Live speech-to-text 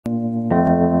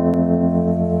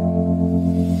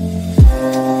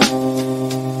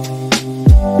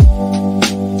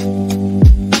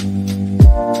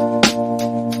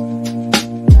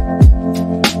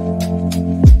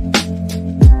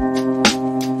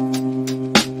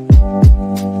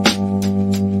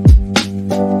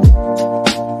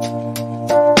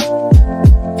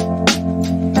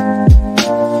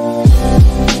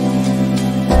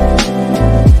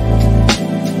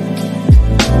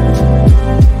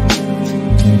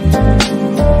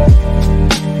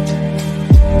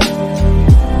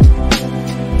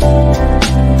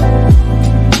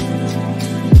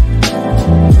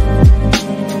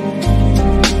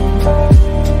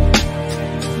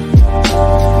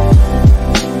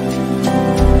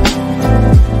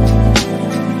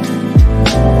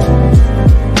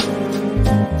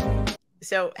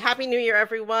Happy New Year,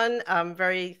 everyone. I'm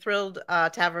very thrilled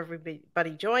to have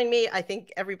everybody join me. I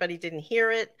think everybody didn't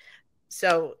hear it.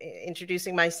 So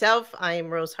introducing myself, I am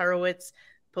Rose Horowitz,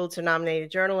 Pulitzer-nominated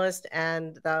journalist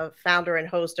and the founder and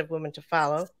host of Women to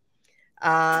Follow.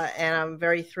 And I'm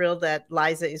very thrilled that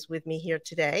Liza is with me here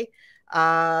today.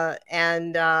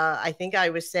 I think I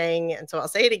was saying, and so I'll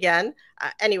say it again.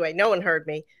 Anyway, no one heard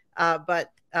me.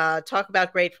 But talk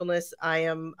about gratefulness. I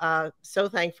am so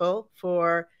thankful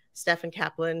for Stefan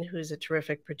Kaplan, who's a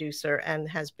terrific producer and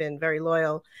has been very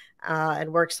loyal and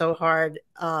worked so hard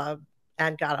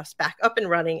and got us back up and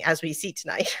running as we see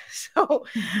tonight. So,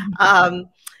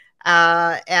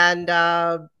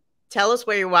 tell us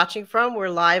where you're watching from. We're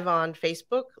live on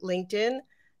Facebook, LinkedIn,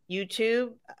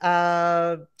 YouTube,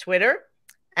 Twitter.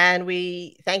 And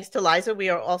thanks to Liza, we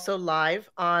are also live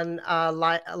on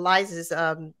Liza's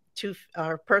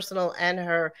her personal and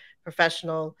her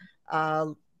professional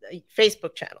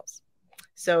Facebook channels.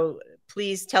 So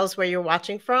please tell us where you're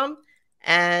watching from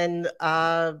and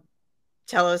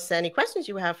tell us any questions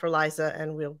you have for Liza,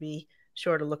 and we'll be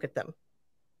sure to look at them.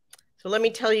 So let me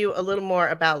tell you a little more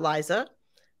about Liza.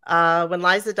 When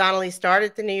Liza Donnelly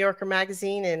started the New Yorker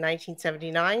magazine in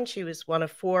 1979, she was one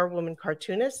of 4 women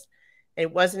cartoonists.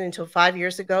 It wasn't until 5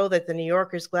 years ago that the New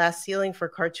Yorker's glass ceiling for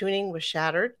cartooning was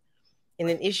shattered. In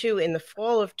an issue in the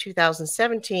fall of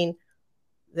 2017,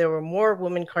 there were more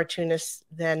women cartoonists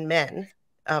than men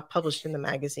published in the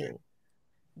magazine.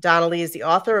 Donnelly is the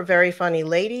author of Very Funny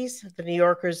Ladies, the New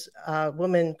Yorker's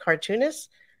woman cartoonist,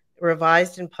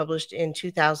 revised and published in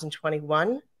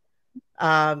 2021.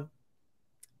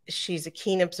 She's a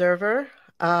keen observer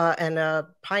and a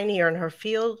pioneer in her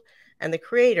field and the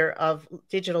creator of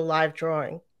digital live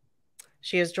drawing.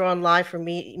 She has drawn live for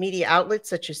media outlets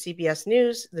such as CBS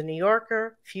News, The New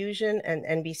Yorker, Fusion, and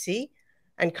NBC,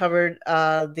 and covered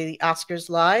the Oscars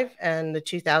live and the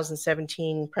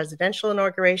 2017 Presidential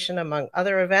Inauguration, among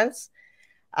other events.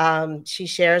 She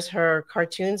shares her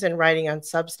cartoons and writing on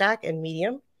Substack and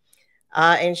Medium,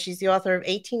 and she's the author of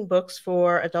 18 books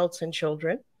for adults and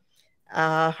children.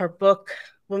 Her book,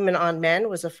 Women on Men,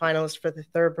 was a finalist for the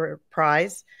Thurber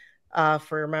Prize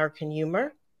for American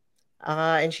Humor.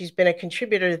 And she's been a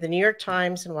contributor to the New York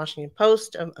Times and Washington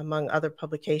Post, among other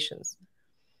publications.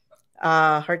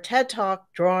 Her TED Talk,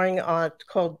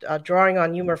 called Drawing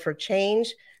on Humor for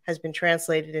Change, has been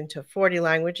translated into 40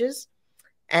 languages.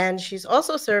 And she's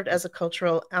also served as a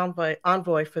cultural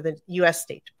envoy for the U.S.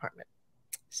 State Department.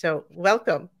 So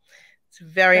welcome. It's a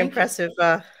very impressive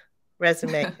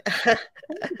resume. Thanks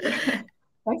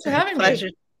for having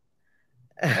me.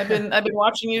 I've been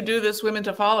watching you do this Women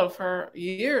to Follow for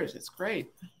years. It's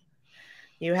great.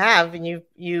 You have, and you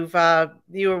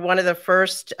were one of the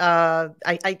first.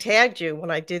 I tagged you when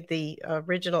I did the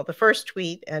first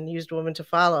tweet, and used Women to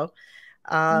Follow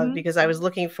because I was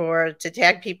looking to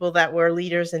tag people that were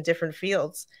leaders in different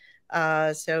fields.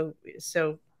 So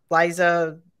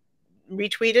Liza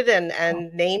retweeted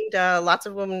and named lots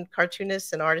of women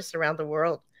cartoonists and artists around the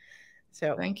world.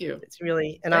 So thank you. It's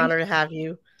really an honor to have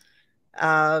you.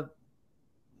 I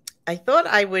thought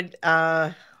I would,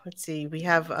 let's see, we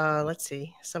have,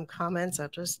 some comments. I'll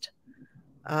just,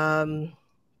 Paula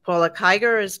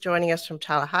Kiger is joining us from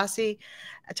Tallahassee,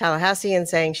 and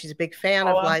saying she's a big fan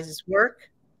of Liza's work.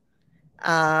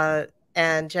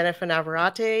 And Jennifer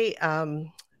Navarrete,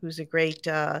 who's a great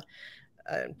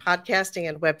podcasting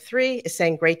and Web3, is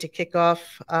saying great to kick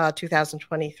off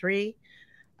 2023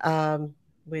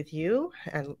 with you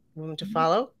and Women to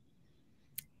Follow.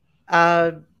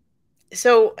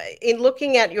 So in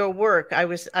looking at your work, I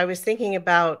was thinking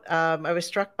about, I was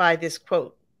struck by this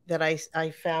quote that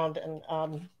I found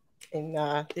in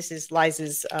this is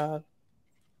Liza's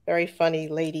Very Funny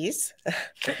Ladies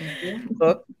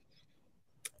book.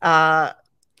 You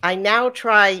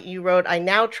wrote, I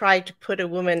now try to put a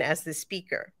woman as the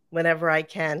speaker whenever I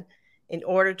can in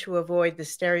order to avoid the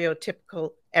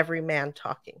stereotypical every man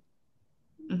talking.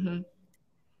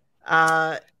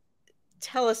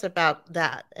 Tell us about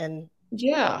that and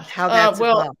how that's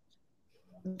evolved.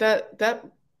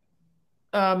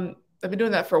 I've been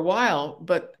doing that for a while,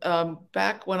 but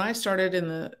back when I started in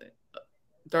the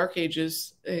dark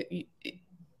ages, I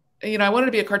wanted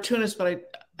to be a cartoonist, but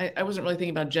I wasn't really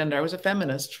thinking about gender. I was a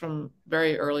feminist from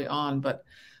very early on, but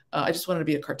I just wanted to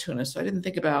be a cartoonist. So I didn't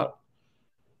think about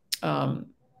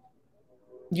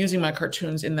using my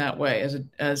cartoons in that way as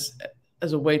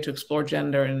a way to explore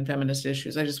gender and feminist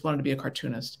issues. I just wanted to be a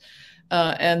cartoonist.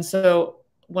 And so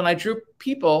when I drew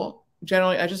people,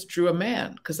 generally I just drew a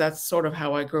man, because that's sort of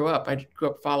how I grew up. I grew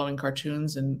up following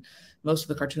cartoons, and most of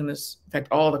the cartoonists, in fact,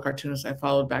 all the cartoonists I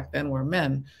followed back then were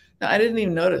men. Now, I didn't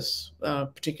even notice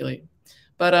particularly.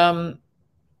 But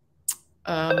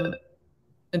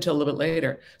until a little bit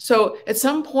later. So at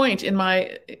some point in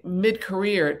my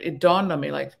mid-career, it dawned on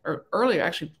me, like, or earlier,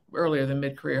 actually earlier than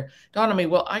mid-career, dawned on me,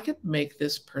 well, I could make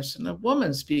this person a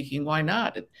woman speaking. Why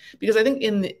not? Because I think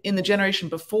in the generation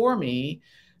before me,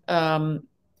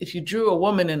 if you drew a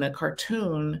woman in a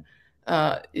cartoon,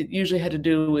 it usually had to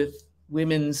do with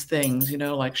women's things, you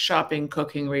know, like shopping,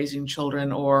 cooking, raising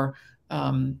children, or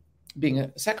being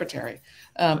a secretary.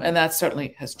 And that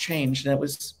certainly has changed, and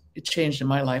it changed in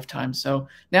my lifetime. So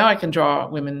now I can draw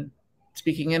women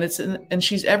speaking, and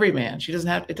she's every man.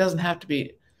 It doesn't have to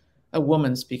be a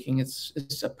woman speaking.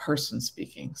 It's a person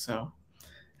speaking. So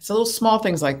it's a little small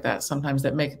things like that sometimes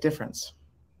that make a difference.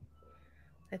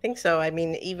 I think so. I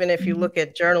mean, even if you look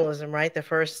at journalism, right? The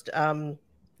first,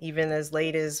 even as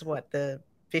late as what, the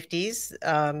 50s,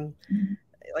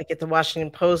 like at the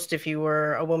Washington Post, if you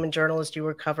were a woman journalist, you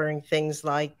were covering things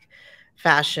like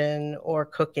fashion or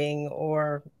cooking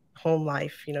or home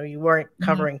life. You know, you weren't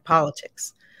covering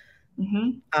politics.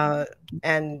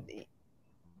 And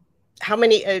how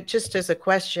many? Just as a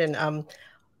question,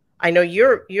 I know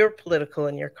you're political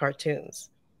in your cartoons,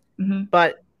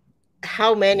 but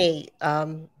how many?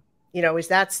 You know, is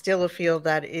that still a field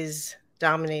that is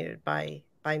dominated by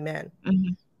men?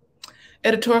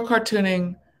 Editorial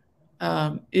cartooning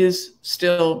is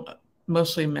still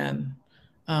mostly men.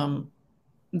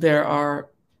 There are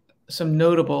some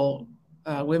notable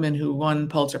women who won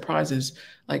Pulitzer Prizes,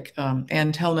 like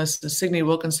Ann Telnis. Signe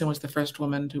Wilkinson was the first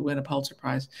woman to win a Pulitzer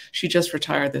Prize. She just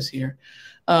retired this year.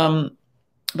 But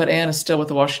Ann is still with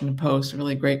the Washington Post, a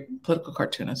really great political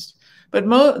cartoonist. But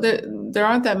there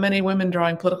aren't that many women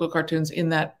drawing political cartoons in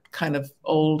that kind of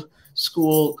old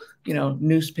school, you know,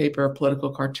 newspaper political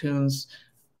cartoons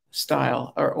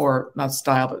style, or not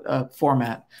style, but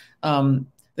format.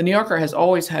 The New Yorker has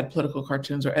always had political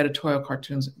cartoons or editorial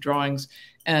cartoons drawings,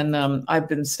 and I've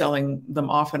been selling them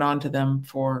off and on to them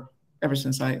ever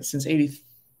since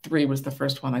 83 was the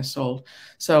first one I sold.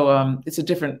 So it's a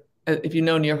different, if you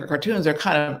know New Yorker cartoons, they're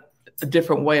kind of a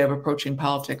different way of approaching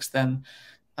politics than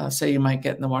say you might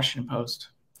get in the Washington Post.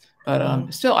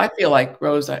 But still, I feel like,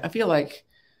 Rose, I feel like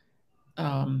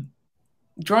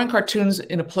drawing cartoons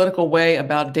in a political way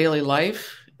about daily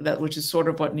life, which is sort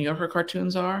of what New Yorker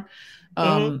cartoons are,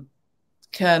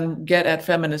 can get at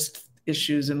feminist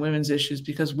issues and women's issues,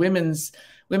 because women's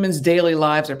daily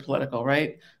lives are political,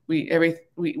 right?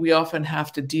 We often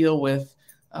have to deal with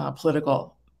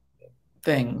political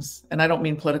things, and I don't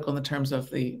mean political in the terms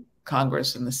of the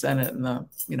Congress and the Senate and the,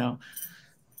 you know,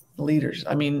 leaders.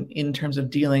 I mean in terms of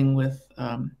dealing with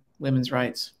women's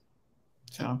rights.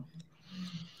 So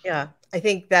yeah, I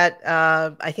think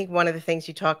one of the things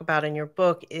you talk about in your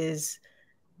book is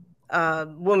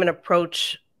women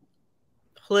approach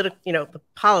the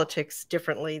politics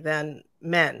differently than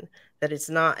men. That it's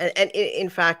not, and in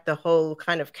fact, the whole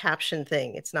kind of caption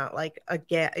thing, it's not like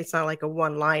a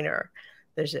one-liner.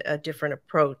 There's a different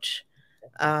approach.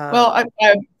 Well,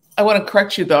 I want to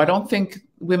correct you though. I don't think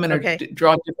women are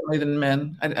drawn differently than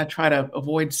men. I try to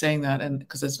avoid saying that, and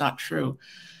because it's not true.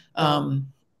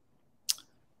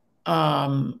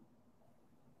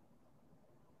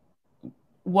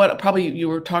 What probably you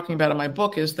were talking about in my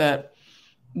book is that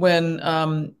when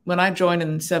I joined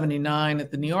in '79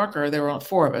 at the New Yorker, there were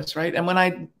 4 of us, right? And when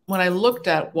I looked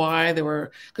at why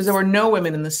because there were no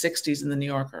women in the '60s in the New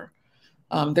Yorker.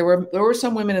 There were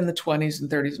some women in the 20s and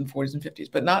 30s and 40s and 50s,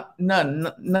 but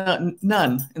none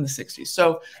in the 60s.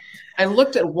 So I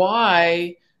looked at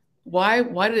why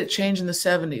did it change in the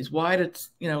 70s? Why did,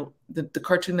 you know, the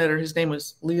cartoon editor, his name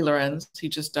was Lee Lorenz, he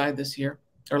just died this year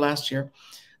or last year.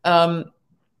 And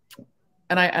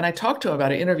I talked to him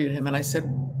about it, interviewed him, and I said,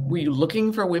 were you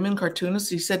looking for women cartoonists?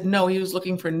 He said, no, he was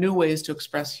looking for new ways to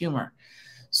express humor.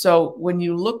 So when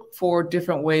you look for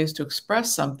different ways to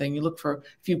express something, you look for,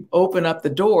 if you open up the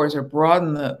doors or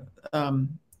broaden the,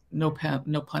 no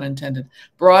pun intended,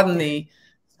 broaden the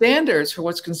standards for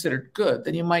what's considered good,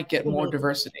 then you might get more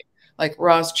diversity. Like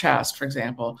Roz Chast, for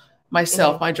example.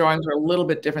 Myself, my drawings are a little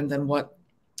bit different than what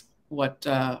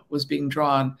was being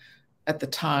drawn at the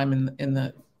time in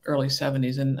the early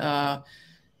 70s.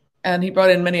 And he brought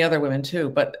in many other women too,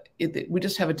 but we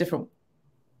just have a different,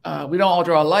 we don't all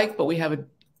draw alike, but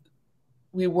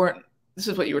this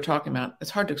is what you were talking about.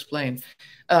 It's hard to explain.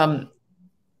 I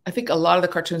think a lot of the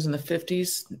cartoons in the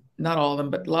 50s, not all of them,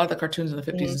 but a lot of the cartoons in the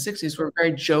 50s and 60s were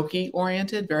very jokey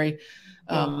oriented, very,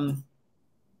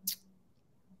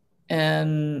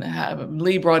 and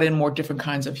Lee brought in more different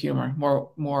kinds of humor,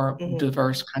 more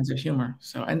diverse kinds of humor.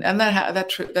 So, and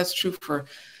that's true for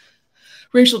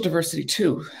racial diversity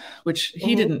too, which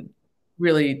he didn't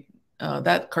really,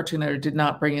 that cartoon editor did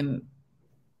not bring in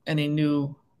any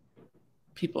new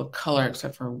people of color,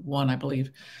 except for one, I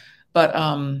believe. But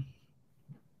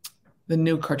the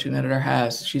new cartoon editor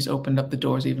she's opened up the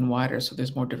doors even wider, so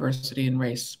there's more diversity in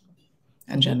race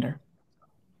and gender.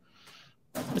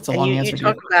 It's a long answer. You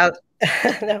talk about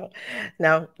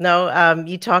no.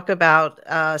 You talk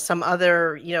about some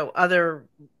other, other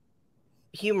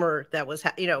humor that was,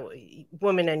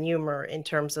 women and humor in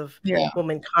terms of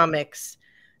woman comics.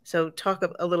 So talk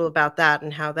a little about that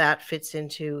and how that fits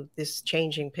into this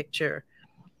changing picture.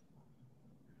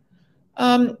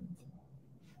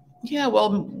 Yeah,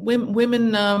 well,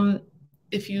 women,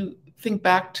 if you think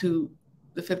back to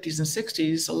the 50s and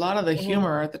 60s, a lot of the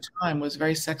humor at the time was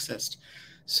very sexist.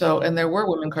 So, and there were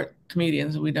women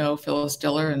comedians. We know Phyllis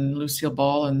Diller and Lucille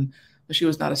Ball, and she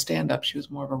was not a stand-up. She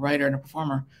was more of a writer and a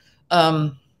performer.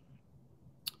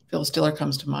 Phyllis Diller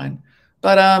comes to mind.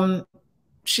 But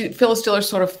Phyllis Diller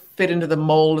sort of fit into the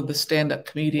mold of the stand-up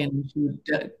comedian. She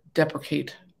would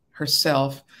deprecate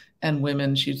herself and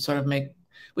women. She'd sort of make,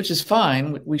 which is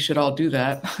fine. We should all do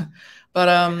that.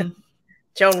 But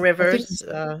Joan Rivers.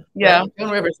 Joan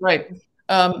Rivers, right.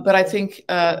 But I think,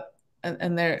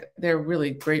 and they're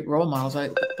really great role models,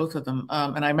 both of them.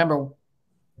 And I remember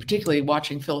particularly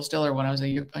watching Phyllis Diller when I was a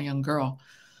young girl.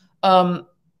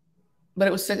 But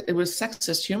it was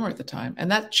sexist humor at the time, and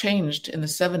that changed in the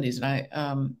 70s.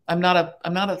 And I'm not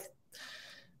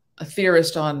a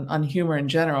theorist on humor in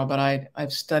general, but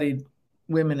I've studied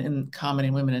women in comedy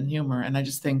and women in humor, and I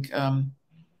just think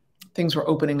things were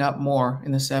opening up more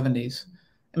in the 70s,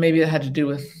 and maybe it had to do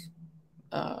with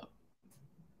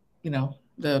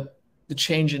the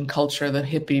change in culture, the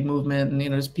hippie movement, and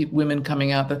there's women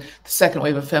coming out, the second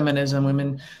wave of feminism,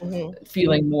 women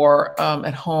feeling more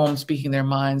at home, speaking their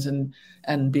minds and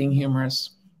being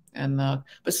humorous. And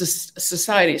but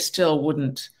society still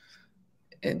wouldn't.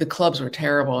 The clubs were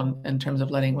terrible in terms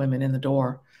of letting women in the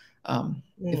door.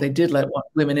 If they did let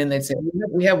women in, they'd say,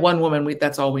 "We have one woman.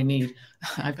 That's all we need."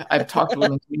 I've talked to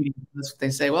women comedians. That's what they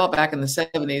say. Well, back in the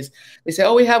 70s, they say,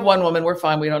 "Oh, we have one woman. We're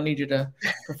fine. We don't need you to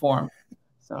perform."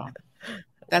 So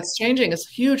that's changing. It's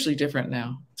hugely different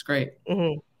now. It's great.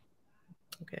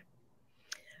 Okay.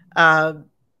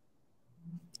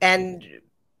 And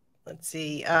let's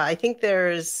see. I think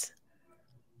there's.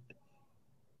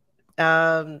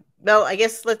 Well, I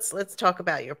guess let's talk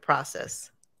about your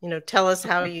process. Tell us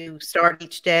how you start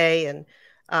each day, and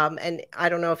I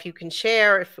don't know if you can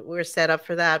share if we're set up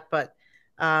for that, but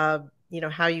how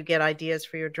you get ideas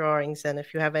for your drawings, and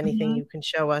if you have anything you can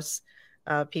show us.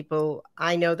 People,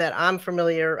 I know that I'm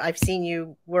familiar. I've seen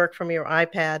you work from your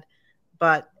iPad,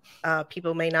 but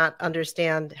people may not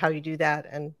understand how you do that.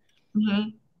 And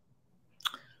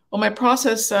well, my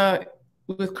process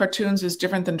with cartoons is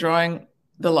different than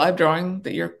the live drawing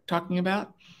that you're talking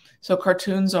about. So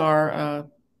cartoons are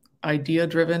idea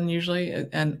driven usually,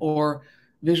 or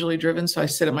visually driven. So I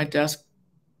sit at my desk,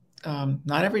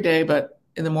 not every day, but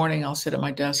in the morning I'll sit at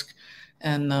my desk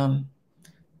and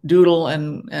doodle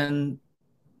and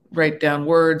write down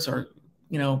words or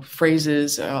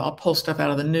phrases. I'll pull stuff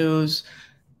out of the news,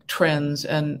 trends,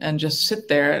 and just sit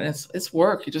there. And it's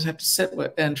work. You just have to sit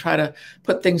and try to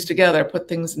put things together, put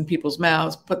things in people's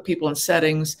mouths, put people in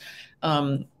settings.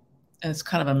 And it's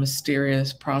kind of a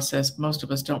mysterious process. Most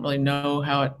of us don't really know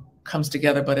how it comes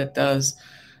together, but it does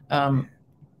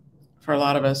for a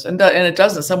lot of us. And it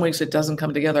doesn't. Some weeks it doesn't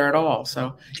come together at all.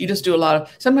 So you just do a lot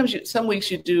of. Some weeks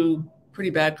you do pretty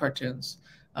bad cartoons,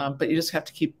 but you just have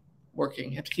to keep working.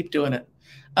 You have to keep doing it.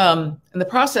 And the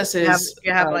process is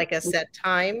you have like a set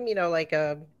time, like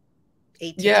a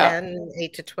 8 to 10,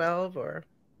 8 to 12, or.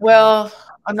 Well,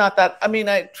 I'm not that. I mean,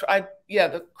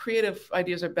 the creative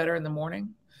ideas are better in the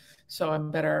morning. So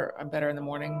I'm better in the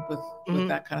morning with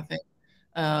that kind of thing.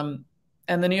 And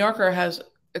the New Yorker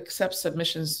accepts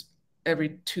submissions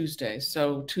every Tuesday.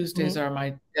 So Tuesdays are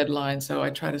my deadline. So I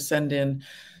try to send in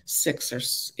 6 or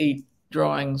 8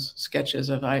 drawings, sketches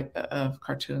of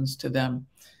cartoons to them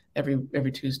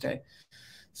every Tuesday.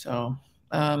 So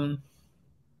and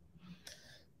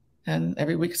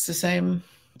every week it's the same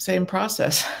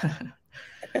process.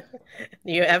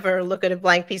 Do you ever look at a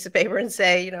blank piece of paper and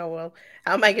say, well,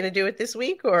 how am I going to do it this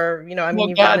week? Or, you've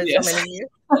done it so many years.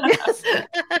 Yes.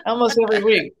 Almost every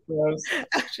week.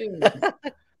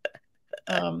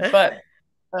 But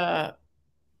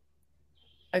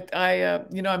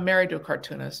I'm married to a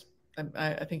cartoonist.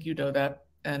 I think you know that,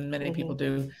 and many people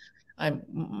do. I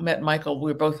met Michael.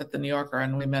 We were both at the New Yorker,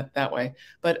 and we met that way.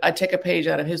 But I take a page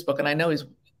out of his book, and I know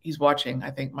he's watching.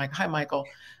 I think, Mike. Hi, Michael.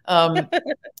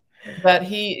 But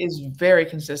he is very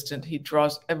consistent. He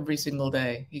draws every single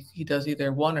day. He does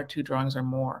either 1 or 2 drawings or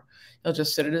more. He'll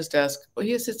just sit at his desk. Well,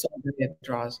 he sits all day and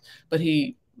draws, but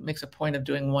he makes a point of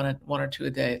doing one or two a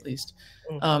day at least.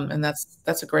 Mm. And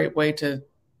that's a great way to,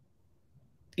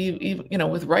 even, you know,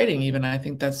 with writing, even I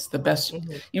think that's the best.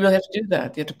 Mm-hmm. You really have to do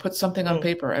that. You have to put something on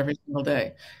paper every single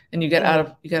day, and you get out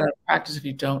of practice if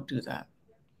you don't do that.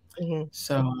 Mm-hmm.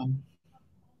 So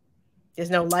there's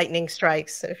no lightning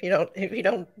strikes if you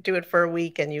don't do it for a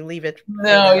week and you leave it for no,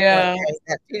 that one yeah, day,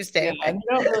 that Tuesday. yeah,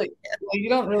 Okay. and you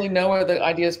don't really know where the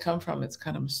ideas come from. It's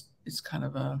kind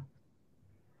of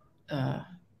a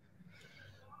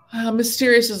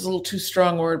mysterious is a little too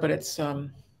strong word, but it's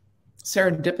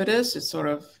serendipitous. It's sort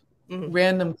of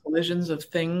random collisions of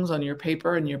things on your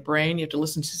paper and your brain. You have to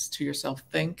listen to yourself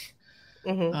think.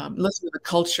 Listen to the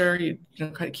culture. You know,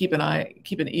 kind of keep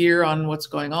an ear on what's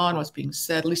going on, what's being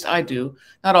said. At least I do.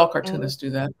 Not all cartoonists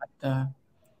do that, but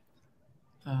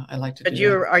I like to do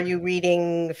that. Are you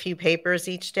reading a few papers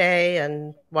each day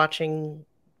and watching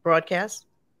broadcasts?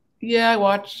 Yeah,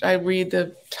 I read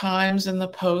the Times and the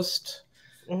Post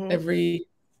every,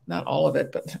 not all of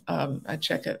it, but I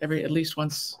check it at least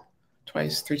once,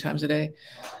 twice, 3 times a day.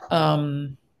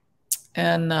 And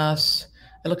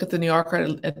I look at the New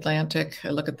Yorker, Atlantic. I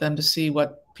look at them to see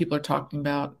what people are talking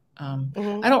about. I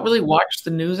don't really watch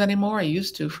the news anymore. I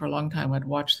used to for a long time. I'd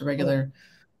watch the regular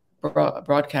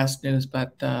broadcast news,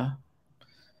 but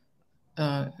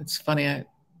it's funny.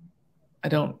 I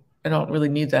don't really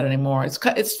need that anymore.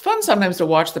 It's fun sometimes to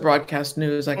watch the broadcast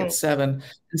news like at 7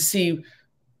 and see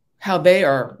how they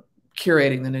are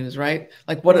curating the news, right?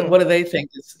 Like what do they think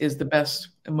is the best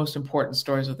and most important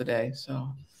stories of the day? So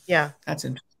yeah, that's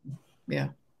interesting. Yeah,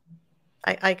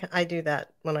 I do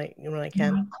that when I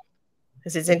can,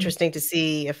 because it's interesting to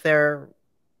see if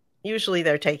usually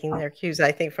they're taking their cues,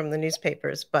 I think, from the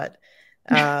newspapers, but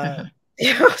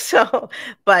so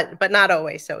but not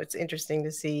always. So it's interesting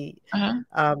to see how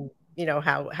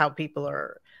people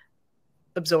are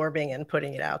absorbing and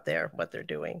putting it out there, what they're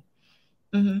doing.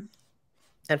 And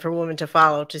for women to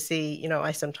follow, to see,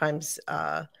 I sometimes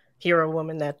hear a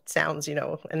woman that sounds,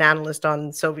 an analyst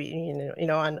on Soviet Union,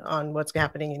 on what's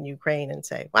happening in Ukraine, and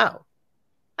say, wow,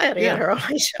 I had to get her on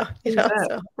my show.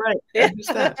 So, right. Yeah. I do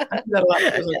that a lot.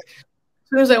 As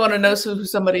soon as I want to know who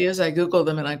somebody is, I Google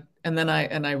them and then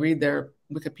I read their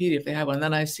Wikipedia if they have one. And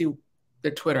then I see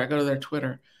their Twitter. I go to their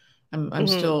Twitter. I'm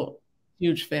still a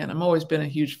huge fan. I've always been a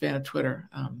huge fan of Twitter.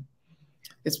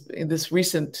 It's in this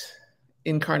recent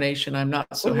incarnation I'm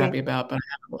not so happy about, but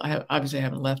I obviously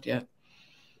haven't left yet.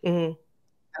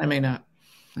 I may not.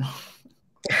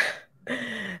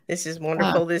 This is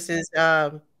wonderful. This is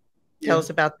tell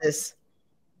us about this.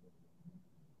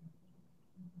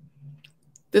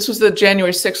 This was the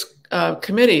January 6th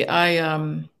committee.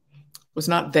 I was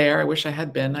not there. I wish I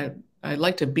had been. I'd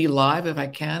like to be live if I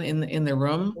can in the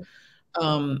room,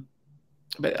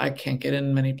 but I can't get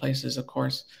in many places, of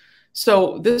course.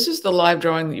 So this is the live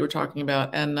drawing that you were talking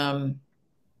about, and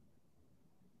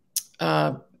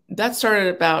that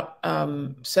started about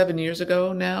 7 years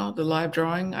ago now, the live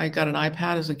drawing. I got an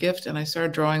iPad as a gift, and I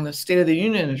started drawing the State of the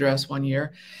Union address one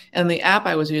year. And the app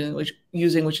I was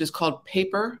using, which is called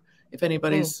Paper, if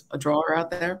anybody's a drawer out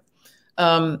there.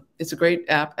 It's a great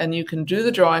app, and you can do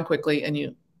the drawing quickly,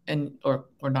 or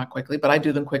not quickly, but I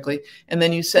do them quickly, and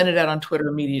then you send it out on Twitter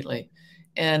immediately.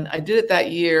 And I did it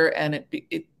that year, and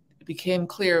it became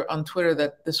clear on Twitter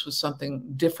that this was something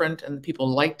different, and people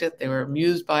liked it. They were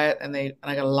amused by it, and I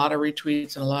got a lot of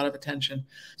retweets and a lot of attention.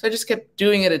 So I just kept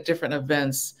doing it at different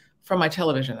events from my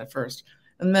television at first,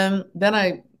 and then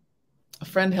a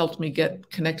friend helped me get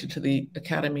connected to the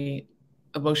Academy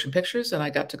of Motion Pictures, and I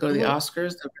got to go to the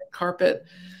Oscars, the red carpet,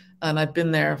 and I've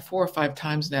been there 4 or 5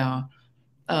 times now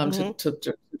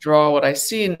to draw what I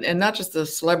see, and not just the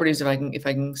celebrities if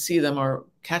I can see them or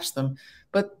catch them,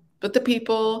 but the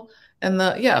people and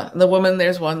the woman.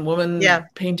 There's one woman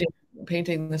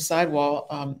painting the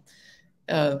sidewall.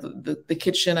 The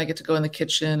kitchen, I get to go in the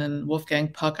kitchen, and Wolfgang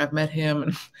Puck, I've met him,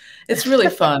 and it's really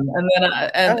fun.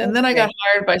 And then I got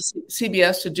hired by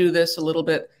CBS to do this a little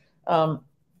bit. I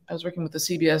was working with the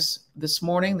CBS This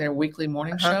Morning, their weekly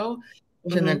morning show. I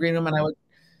was in their green room, and I would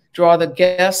draw the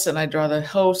guests and I draw the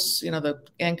hosts, the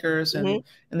anchors, and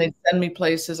they'd send me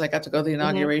places. I got to go to the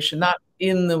inauguration, not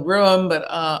in the room, but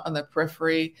on the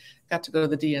periphery. Got to go to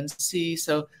the DNC.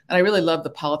 And I really loved the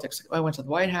politics. I went to the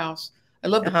White House. I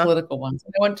love the political ones.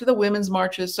 I went to the women's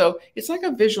marches. So it's like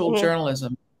a visual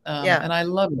journalism, and I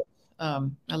love it.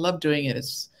 I love doing it.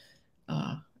 It's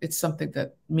something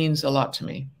that means a lot to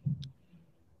me.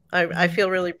 I feel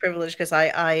really privileged because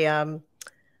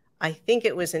I think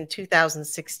it was in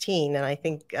 2016, and I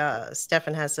think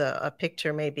Stefan has a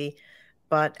picture maybe,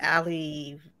 but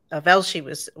Ali Velshi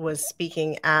was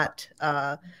speaking at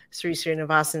Sri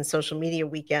Srinivasan's social media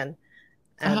weekend,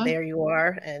 there you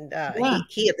are. And Yeah.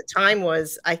 he at the time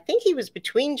was, I think he was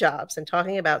between jobs and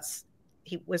talking about,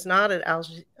 he was not at Al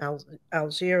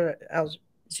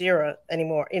Jazeera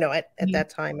anymore. You know, at that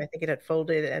time, I think it had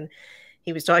folded, and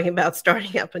he was talking about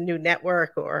starting up a new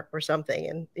network or something.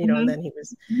 And, you know, and then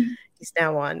he's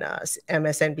now on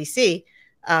MSNBC.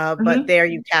 But there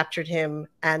you captured him.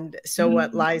 And so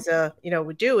what Liza, you know,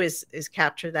 would do is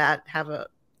capture that, have a,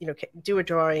 you know, do a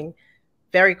drawing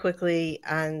very quickly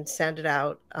and send it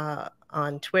out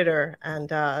on Twitter.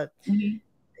 And,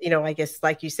 you know, I guess,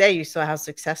 like you say, you saw how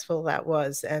successful that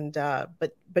was. And,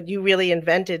 but you really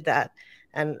invented that.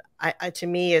 And to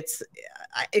me, it's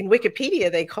in Wikipedia,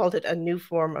 they called it a new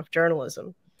form of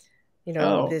journalism. You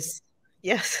know, this,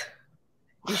 yes,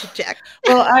 you should check.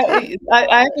 Well,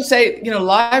 I have to say, you know,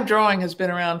 live drawing has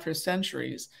been around for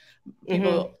centuries.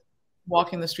 People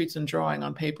walking the streets and drawing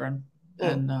on paper.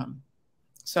 And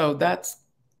so that's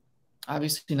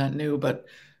obviously not new, but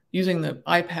using the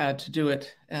iPad to do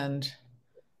it and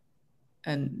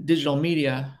digital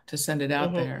media to send it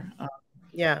out there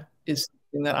is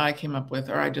something that I came up with,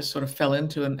 or I just sort of fell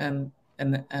into and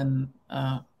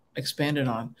expanded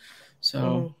on.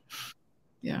 So,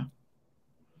 yeah.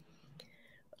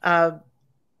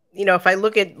 You know, if I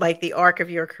look at like the arc of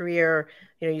your career,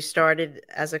 you know, you started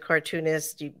as a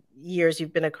cartoonist,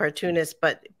 you've been a cartoonist,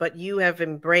 but you have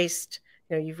embraced,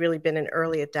 you know, you've really been an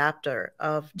early adapter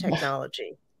of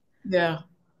technology. Yeah.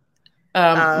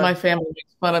 My family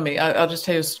makes fun of me. I'll just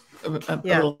tell you a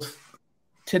little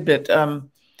tidbit.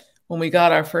 When we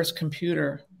got our first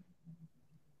computer,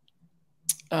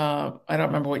 I don't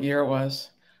remember what year it was,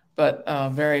 but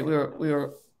we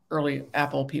were early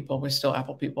Apple people. We're still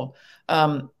Apple people.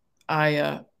 You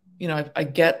know, I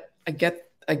get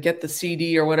the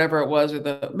CD or whatever it was,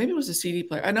 or maybe it was a CD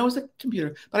player. I know it was a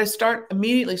computer, but I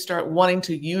immediately start wanting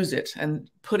to use it and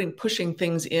pushing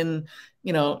things in,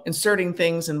 you know, inserting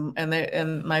things,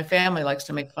 and my family likes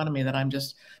to make fun of me that I'm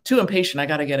just too impatient. I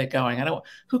got to get it going.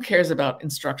 Who cares about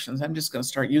instructions? I'm just going to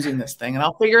start using this thing, and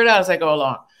I'll figure it out as I go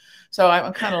along. So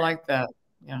I'm kind of like that.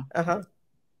 Yeah.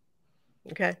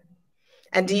 Okay.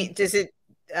 And do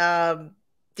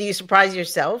you surprise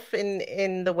yourself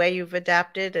in the way you've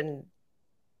adapted? And,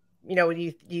 you know,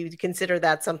 do you consider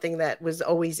that something that was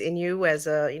always in you as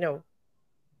you know,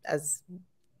 as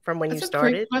from when you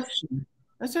started? That's a great question.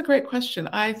 That's a great question.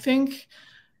 I think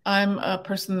I'm a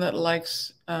person that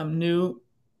likes new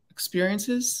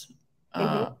experiences.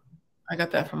 I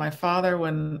got that from my father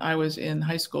when I was in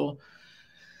high school.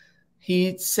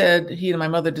 He said he and my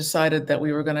mother decided that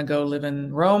we were going to go live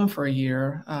in Rome for a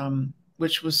year,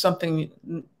 which was something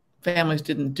families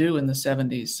didn't do in the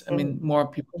 70s. I mean, more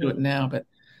people do it now, but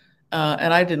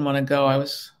and I didn't want to go. I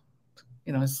was,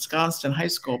 you know, ensconced in high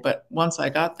school, but once I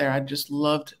got there, I just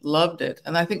loved it.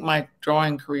 And I think my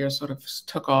drawing career sort of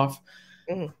took off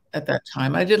at that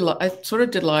time. I sort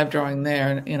of did live drawing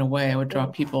there in a way. I would draw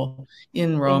people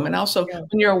in Rome. And also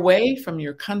when you're away from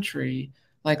your country,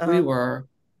 like we were,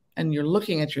 and you're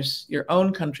looking at your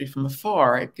own country from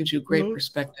afar, it gives you a great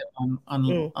perspective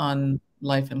on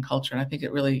life and culture. And I think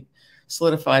it really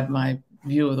solidified my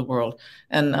view of the world.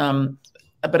 And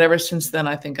but ever since then,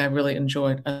 I think I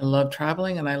love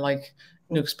traveling, and I like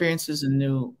new experiences and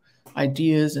new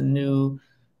ideas and new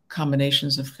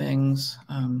combinations of things.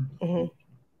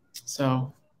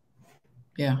 So,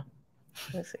 yeah.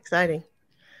 That's exciting.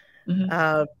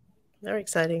 Very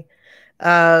exciting.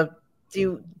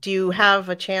 Do you have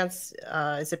a chance?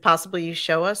 Is it possible you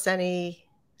show us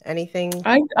anything?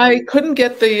 I couldn't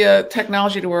get the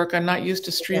technology to work. I'm not used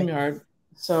to StreamYard.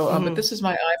 So, but this is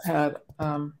my iPad.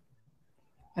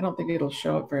 I don't think it'll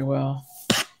show up very well.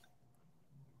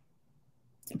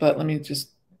 But let me just.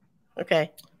 Okay.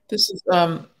 This is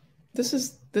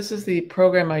the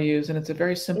program I use, and it's a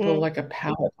very simple, like a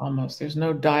palette almost. There's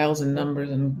no dials and numbers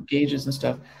and gauges and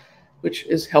stuff, which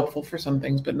is helpful for some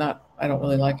things, but not. I don't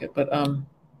really like it. But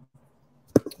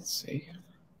let's see.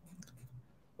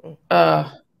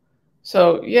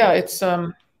 So yeah, it's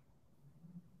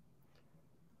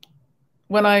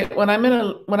when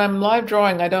I'm live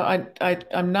drawing,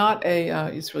 I'm not a.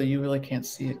 It's really, you really can't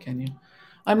see it, can you?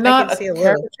 I'm not a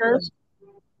caricaturist.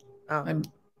 I'm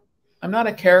not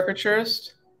a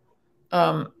caricaturist.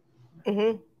 So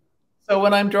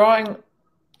when I'm drawing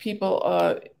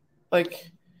people like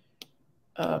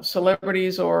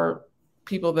celebrities or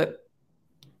people that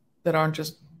aren't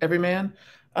just everyman,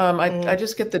 I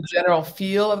just get the general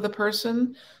feel of the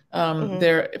person.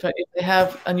 If they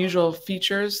have unusual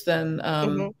features, then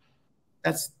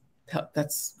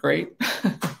that's great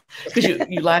because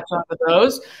you latch onto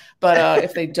those. But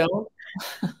if they don't,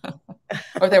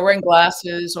 or they're wearing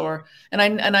glasses, and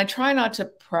I try not to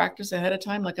practice ahead of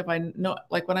time. Like if I know,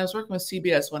 like when I was working with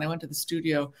CBS, when I went to the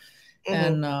studio,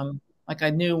 and like I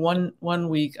knew one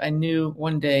week, I knew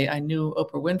one day, I knew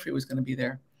Oprah Winfrey was going to be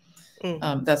there.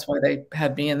 That's why they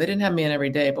had me in. They didn't have me in every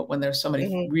day, but when there's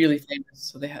somebody really famous,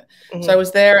 so they had. So I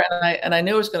was there, and I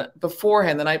knew I was gonna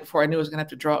beforehand. The night before, I knew I was gonna have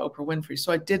to draw Oprah Winfrey.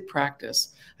 So I did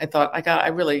practice. I thought I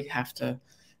really have to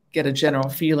get a general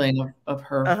feeling of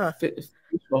her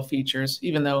visual features,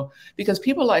 even though because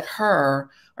people like her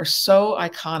are so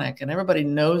iconic and everybody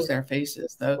knows their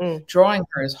faces. Though drawing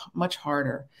her is much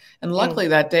harder. And luckily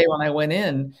that day when I went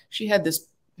in, she had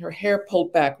her hair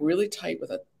pulled back really tight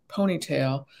with a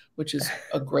ponytail, which is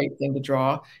a great thing to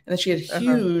draw. And then she had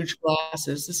huge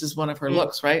glasses. This is one of her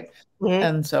looks, right?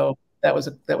 And so that was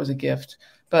a gift.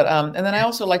 But and then I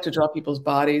also like to draw people's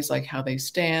bodies, like how they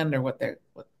stand or what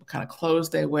kind of clothes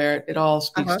they wear. It all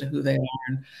speaks to who they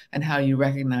are and how you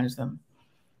recognize them.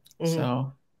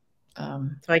 So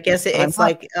I guess it's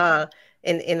like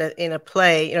in a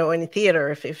play, you know, in a theater,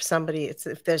 if somebody,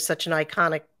 if there's such an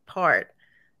iconic part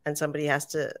and somebody has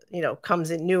to, you know,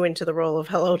 comes in new into the role of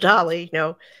Hello Dolly, you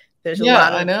know, there's a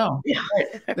lot of, I know,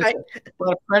 right. A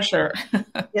lot of pressure.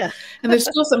 Yeah. And there's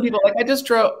still some people like I just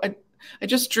drew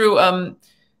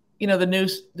you know, the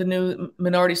new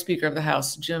minority speaker of the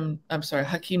House,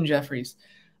 Hakeem Jeffries.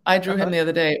 I drew him the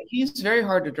other day. He's very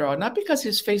hard to draw, not because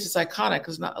his face is iconic,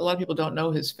 because a lot of people don't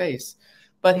know his face,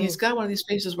 but he's got one of these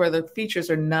faces where the features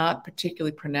are not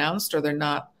particularly pronounced, or they're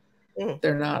not,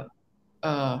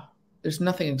 there's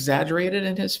nothing exaggerated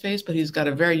in his face, but he's got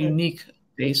a very unique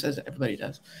face, as everybody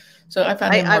does. So I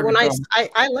found him hard to draw.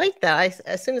 I like that.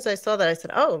 As soon as I saw that, I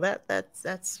said, "Oh,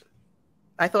 that's."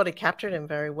 I thought it captured him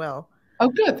very well. Oh,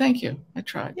 good. Thank you. I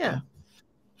tried. Yeah.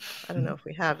 I don't know if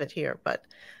we have it here, but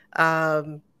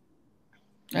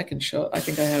I can show it. I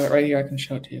think I have it right here. I can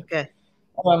show it to you. Okay.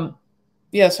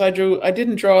 Yeah, so I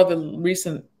didn't draw the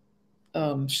recent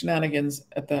shenanigans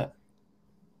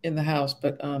in the house,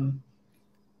 but let's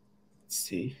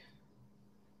see.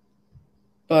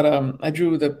 But I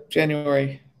drew the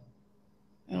January.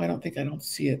 No, I don't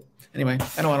see it. Anyway,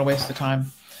 I don't want to waste the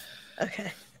time.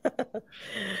 Okay.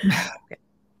 Okay.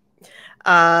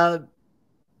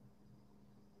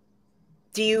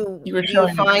 Do you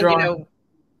find, you know,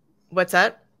 what's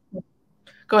that?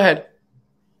 Go ahead.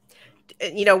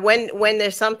 You know, when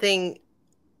there's something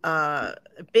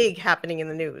big happening in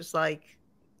the news, like,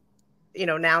 you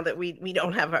know, now that we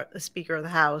don't have a Speaker of the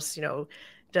House, you know,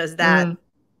 does that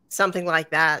something like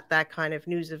that kind of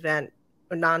news event,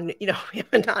 or you know, we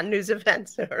have a non-news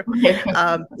event, or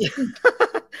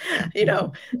you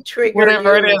know, trigger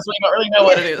whatever it is, we don't really know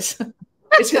what it is.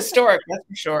 It's historic, that's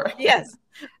for sure. Yes.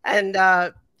 And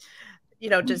you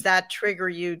know, does that trigger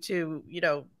you to, you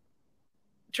know,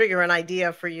 trigger an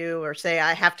idea for you, or say,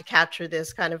 I have to capture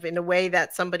this kind of in a way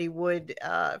that somebody would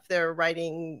if they're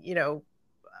writing, you know,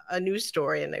 a news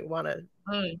story and they want to,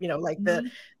 you know, like the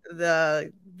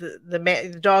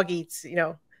man, the dog eats, you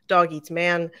know, dog eats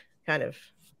man kind of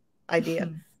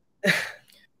idea.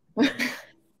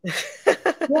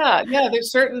 Yeah.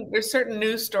 There's certain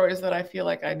news stories that I feel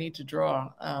like I need to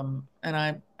draw, and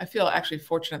I feel actually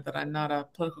fortunate that I'm not a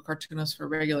political cartoonist for a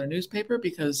regular newspaper,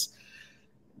 because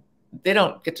they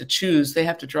don't get to choose. They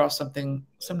have to draw something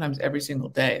sometimes every single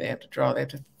day. They have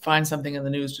to find something in the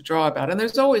news to draw about, and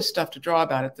there's always stuff to draw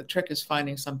about it. The trick is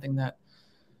finding something that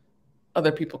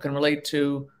other people can relate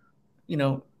to. You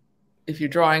know, if you're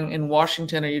drawing in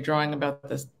Washington or you're drawing about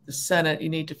the Senate, you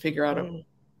need to figure out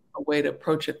a way to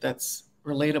approach it that's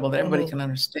relatable, that everybody can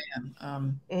understand.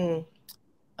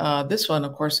 This one,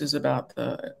 of course, is about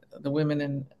the women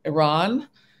in Iran.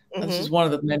 This is one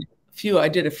of the many few. I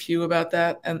did a few about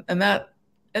that, and that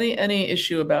any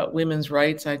issue about women's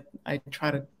rights, I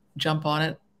try to jump on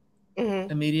it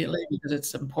immediately, because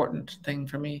it's an important thing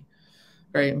for me,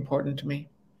 very important to me.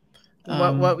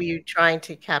 What were you trying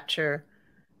to capture?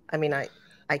 I mean,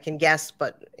 I can guess,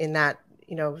 but in that,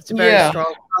 you know, it's very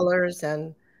strong colors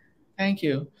and. Thank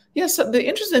you. Yes, the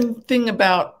interesting thing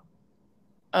about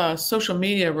social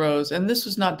media, Rose, and this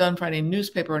was not done for any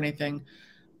newspaper or anything.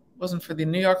 It wasn't for the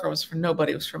New Yorker. It was for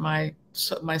nobody. It was for my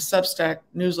Substack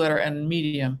newsletter and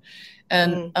Medium,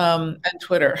 and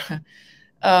Twitter.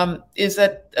 Is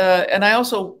that and I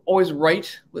also always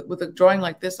write with a drawing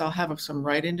like this. I'll have some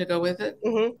writing to go with it.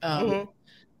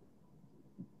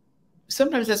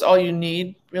 Sometimes that's all you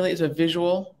need, really, is a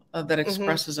visual that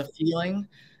expresses a feeling.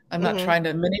 I'm not trying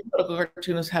to. Many political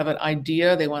cartoonists have an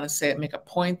idea. They want to say it, make a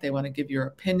point. They want to give your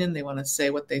opinion. They want to say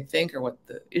what they think or what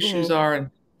the issues are. And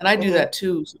I do that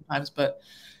too sometimes. But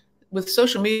with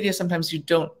social media, sometimes you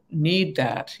don't need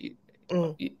that.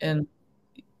 And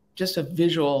just a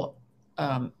visual,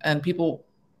 and people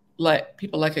like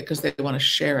it because they want to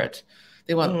share it.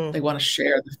 They want to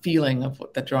share the feeling of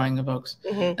what the drawing evokes.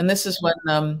 And this is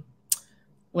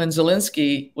when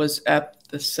Zelensky was at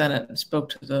the Senate and spoke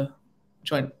to the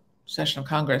joint session of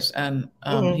Congress, and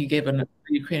he gave a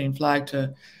Ukrainian flag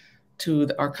to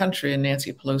our country, and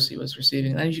Nancy Pelosi was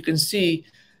receiving. And as you can see,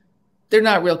 they're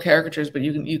not real caricatures, but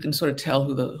you can sort of tell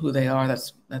who they are.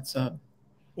 That's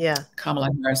Kamala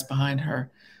Harris behind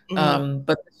her.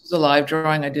 But this was a live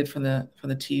drawing I did from the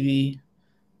TV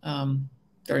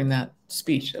during that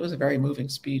speech. It was a very moving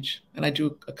speech, and I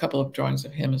do a couple of drawings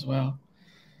of him as well.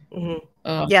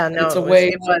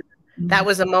 That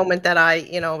was a moment that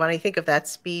when I think of that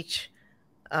speech,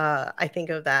 I think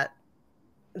of that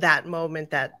moment,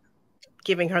 that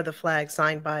giving her the flag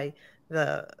signed by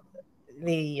the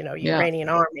Ukrainian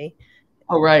army.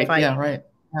 Oh, right. Fighting. Yeah, right.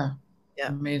 Yeah.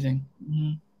 Amazing.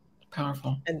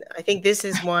 Powerful. And I think this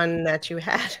is one that you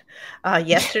had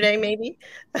yesterday, maybe.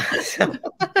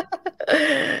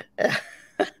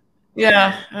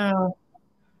 Yeah.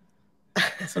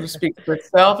 So to speak for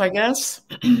itself, I guess.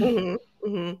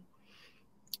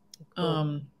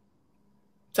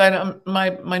 So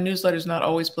my newsletter is not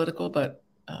always political, but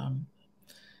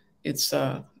it's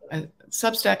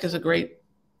Substack is a great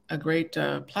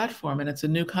platform, and it's a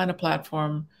new kind of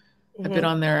platform. I've been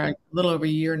on there a little over a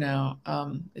year now.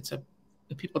 If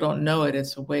people don't know it,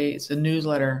 it's a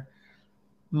newsletter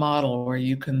model where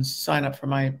you can sign up for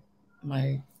my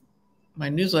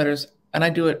newsletters, and I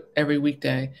do it every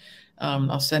weekday.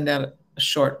 I'll send out a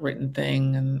short written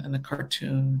thing and a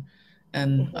cartoon,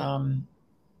 and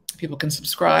people can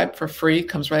subscribe for free,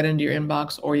 comes right into your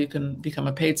inbox, or you can become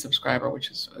a paid subscriber, which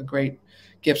is a great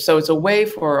gift. So it's a way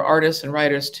for artists and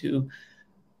writers to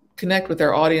connect with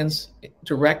their audience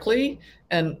directly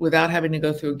and without having to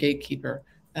go through a gatekeeper,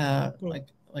 like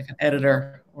an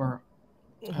editor or.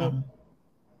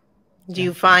 Do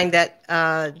you find that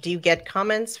do you get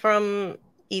comments from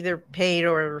either paid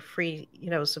or free,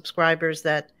 subscribers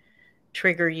that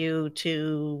trigger you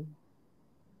to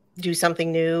do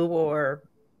something new or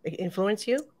influence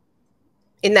you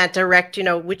in that direct,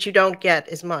 which you don't get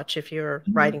as much if you're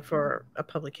writing for a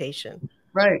publication?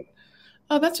 Right.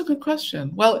 Oh, that's a good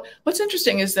question. Well, what's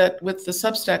interesting is that with the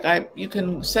Substack, you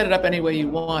can set it up any way you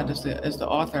want as the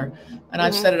author, and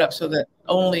I've set it up so that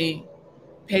only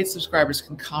paid subscribers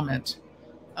can comment.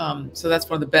 So that's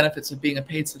one of the benefits of being a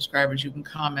paid subscriber, is you can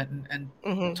comment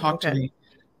and talk to me.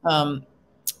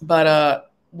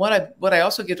 But what I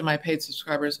also give to my paid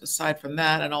subscribers, aside from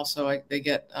that, and also they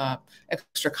get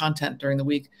extra content during the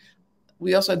week.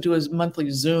 We also do a monthly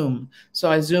Zoom. So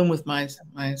I Zoom with my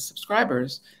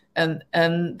subscribers, and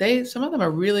some of them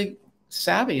are really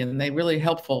savvy and they really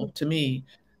helpful to me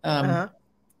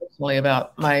personally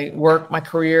about my work, my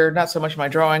career, not so much my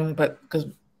drawing, but because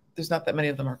there's not that many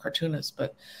of them are cartoonists,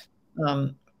 but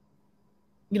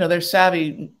they're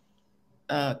savvy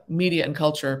media and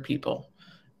culture people.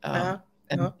 And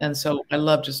so I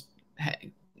love just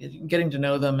getting to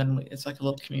know them, and it's like a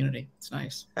little community. It's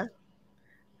nice.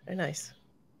 Very nice.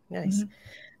 Let's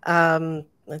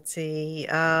see.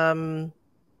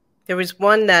 There was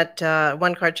one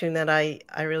cartoon that I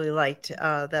really liked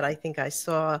that I think I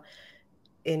saw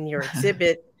in your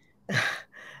exhibit.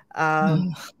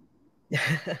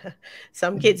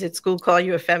 Some kids at school call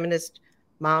you a feminist,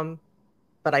 Mom,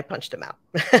 but I punched him out.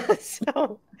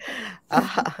 So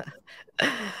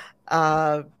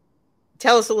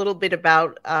tell us a little bit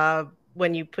about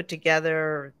when you put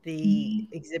together the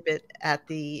exhibit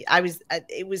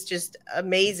it was just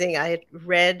amazing. I had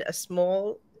read a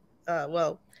small,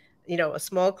 a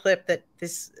small clip that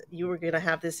you were going to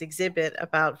have this exhibit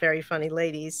about very funny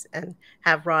ladies and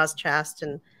have Roz Chast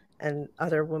and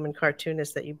other women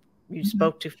cartoonists that you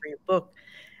spoke to for your book.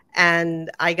 And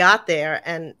I got there,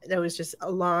 and there was just a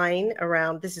line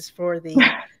around. This is for the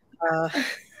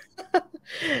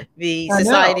the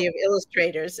Society of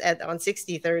Illustrators on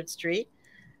 63rd Street,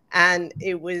 and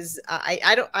it was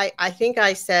I think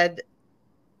I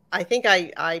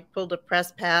pulled a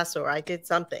press pass, or I did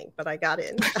something, but I got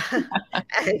in.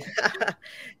 And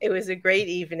it was a great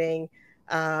evening.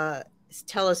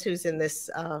 Tell us who's in this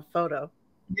photo.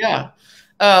 Yeah.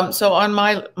 So on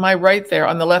my right there,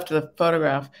 on the left of the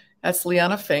photograph, that's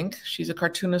Liana Fink. She's a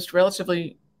cartoonist,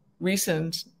 relatively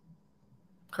recent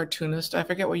cartoonist. I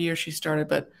forget what year she started,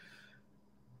 but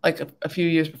like a few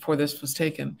years before this was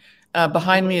taken.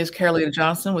 Behind me is Carolina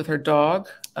Johnson with her dog,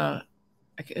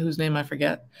 whose name I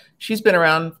forget. She's been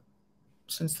around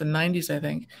since the 90s, I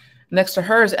think. Next to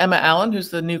her is Emma Allen, who's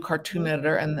the new cartoon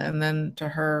editor, and then to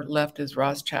her left is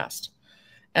Roz Chast.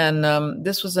 And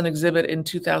this was an exhibit in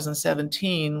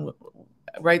 2017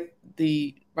 right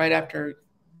after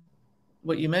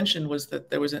what you mentioned was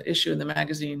that there was an issue in the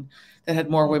magazine that had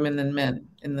more women than men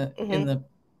in that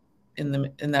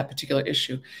particular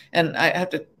issue. And I have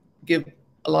to give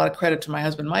a lot of credit to my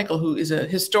husband, Michael, who is a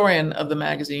historian of the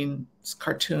magazine's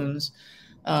cartoons.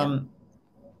 And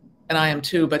I am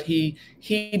too, but he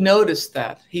noticed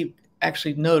that. He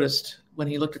actually noticed when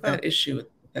he looked at that issue at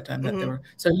that time that there were,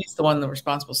 so he's the one that was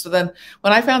responsible. So then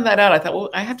when I found that out, I thought, well,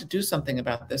 I have to do something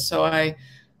about this. So I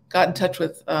got in touch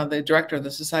with the director of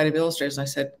the Society of Illustrators, and I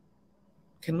said,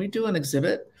 can we do an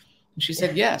exhibit? And she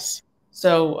said, yes.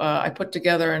 So I put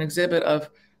together an exhibit of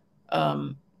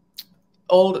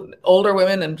older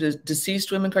women and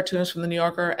deceased women cartoonists from the New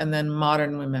Yorker, and then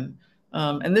modern women.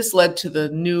 And this led to the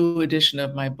new edition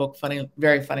of my book,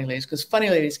 Very Funny Ladies, because Funny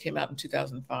Ladies came out in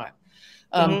 2005.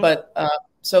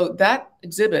 So that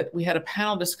exhibit, we had a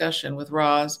panel discussion with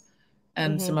Roz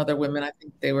and some other women. I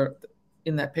think they were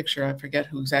in that picture. I forget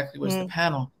who exactly was the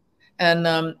panel.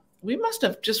 And we must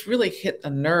have just really hit a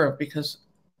nerve, because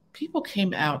people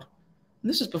came out, and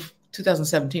this was before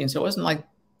 2017, so it wasn't like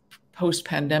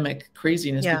post-pandemic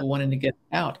craziness, people wanting to get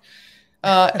out.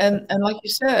 And like you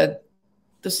said,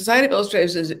 the Society of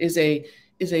Illustrators is a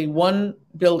one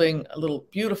building, a little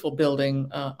beautiful building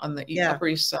on the Upper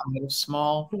East Side, a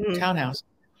small townhouse.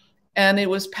 And it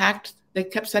was packed. They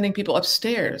kept sending people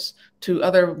upstairs to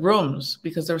other rooms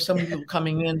because there were so many people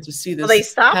coming in to see this. Well, they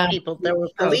stopped people. There were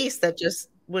police that just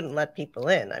wouldn't let people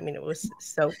in. I mean, it was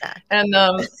so packed. And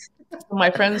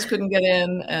my friends couldn't get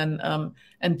in. And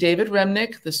David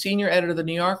Remnick, the senior editor of the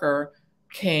New Yorker,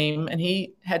 came, and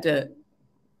he had to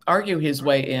argue his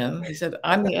way in. He said,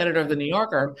 I'm the editor of the New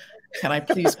Yorker. Can I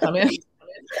please come in?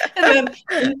 And then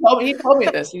he told me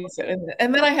this. He said,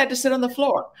 and then I had to sit on the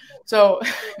floor. So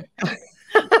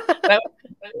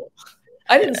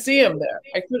I didn't see him there.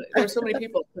 There were so many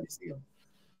people I couldn't see him.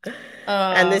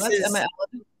 And this is Emma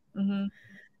Allen.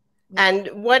 And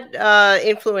what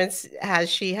influence has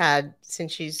she had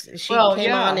since she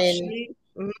came on in?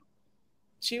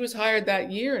 She was hired that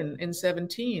year in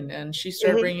 17, and she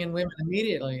started bringing in women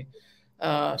immediately.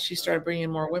 She started bringing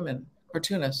in more women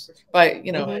cartoonists by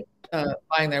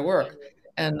buying their work,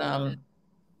 and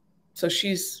so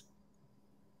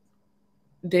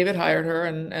David hired her,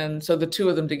 and so the two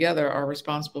of them together are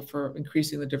responsible for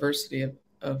increasing the diversity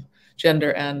of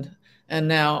gender and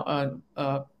now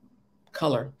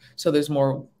color. So there's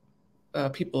more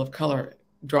people of color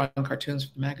drawing cartoons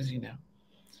for the magazine now.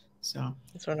 So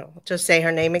just say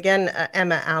her name again,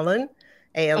 Emma Allen,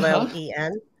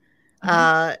 Allen.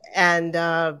 And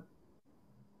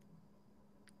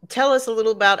tell us a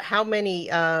little about how many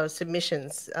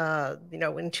submissions,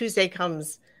 when Tuesday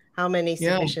comes, how many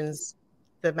submissions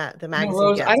the magazine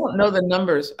Rose, gets. I don't know the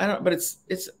numbers. But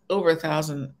it's over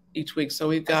 1,000 each week. So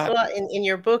we've got. Well, in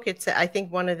your book, it's, I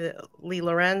think one of the Lee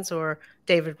Lorenz or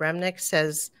David Remnick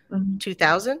says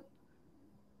 2,000.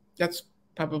 That's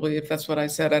probably, if that's what I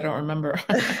said, I don't remember.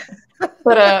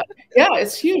 But yeah,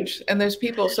 it's huge. And there's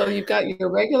people. So you've got your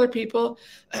regular people,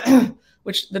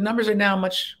 which the numbers are now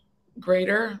much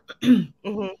greater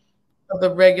of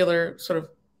the regular sort of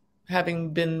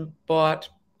having been bought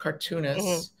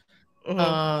cartoonists,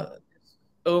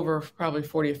 over probably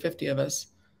 40 or 50 of us.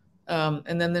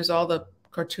 And then there's all the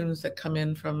cartoons that come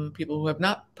in from people who have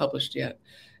not published yet.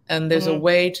 And there's a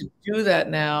way to do that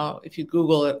now. If you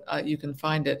Google it, you can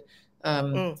find it,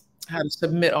 how to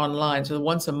submit online. So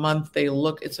once a month they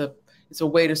look, it's a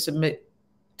way to submit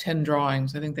 10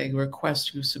 drawings. I think they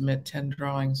request you submit 10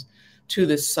 drawings to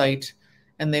this site,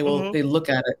 and they will, they look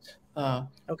at it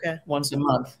once a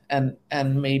month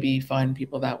and maybe find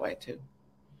people that way too.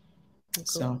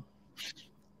 Cool.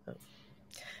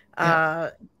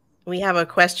 So. We have a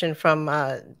question from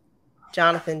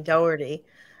Jonathan Doherty.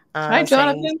 Hi,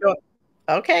 Jonathan.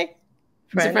 Okay.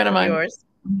 He's a friend of mine. Yours.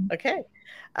 Okay.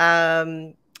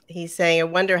 He's saying, I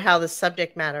wonder how the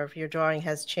subject matter of your drawing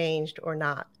has changed or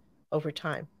not over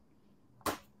time.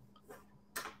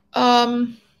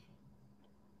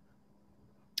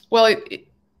 Well, it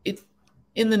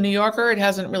in the New Yorker, it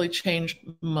hasn't really changed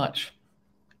much.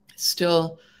 It's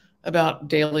still about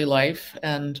daily life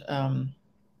and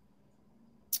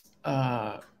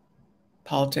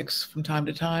politics from time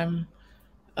to time.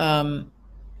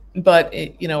 But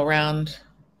around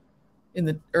in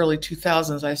the early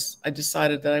 2000s, I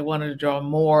decided that I wanted to draw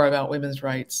more about women's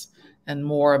rights and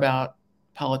more about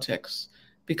politics,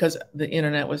 because the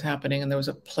internet was happening and there was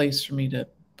a place for me to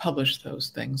publish those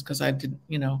things, because I did,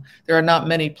 there are not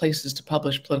many places to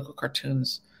publish political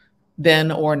cartoons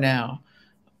then or now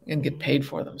and get paid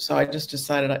for them. So I just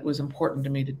decided it was important to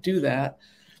me to do that,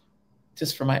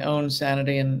 just for my own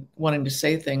sanity and wanting to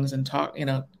say things and talk,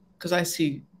 because I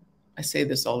say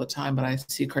this all the time, but I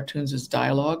see cartoons as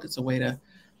dialogue. It's a way to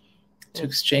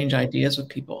exchange ideas with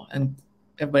people, and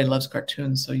everybody loves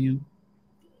cartoons. So you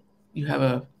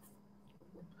have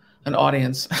an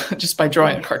audience just by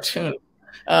drawing a cartoon.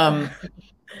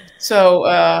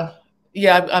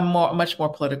 Yeah, I'm much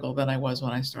more political than I was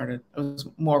when I started. I was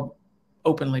more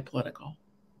openly political.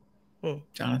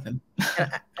 Jonathan.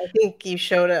 I think you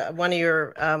showed one of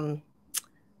your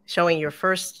showing your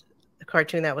first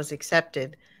cartoon that was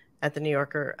accepted at the New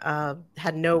Yorker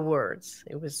had no words.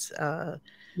 It was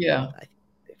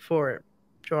for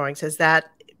drawings. Has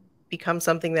that become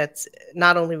something that's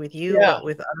not only with you but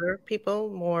with other people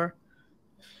more?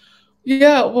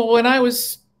 Yeah, well, when I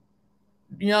was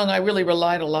young, I really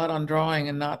relied a lot on drawing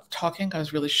and not talking. I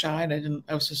was really shy, and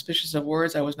I was suspicious of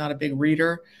words. I was not a big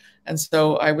reader, and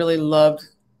so I really loved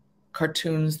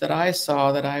cartoons that I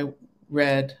saw, that I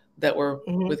read, that were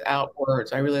without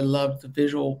words. I really loved the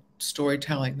visual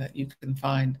storytelling that you can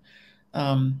find.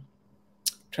 Trying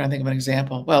to think of an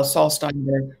example. Well, Saul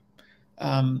Steinberg,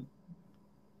 lots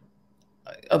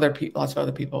of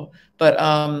other people, but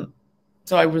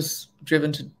so I was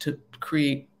driven to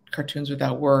create cartoons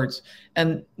without words.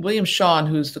 And William Shawn,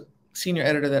 who's the senior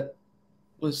editor that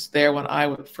was there when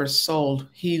I first sold,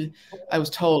 I was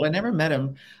told, I never met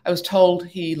him, I was told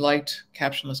he liked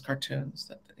captionless cartoons,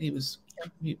 that he was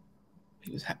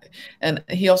happy. And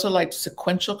he also liked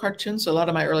sequential cartoons. So a lot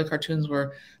of my early cartoons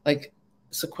were like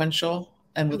sequential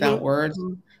and without words.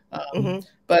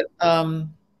 But they're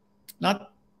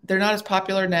not as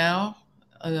popular now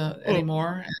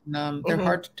anymore. And they're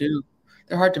hard to do.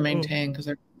 They're hard to maintain because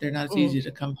they're not as easy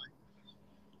to come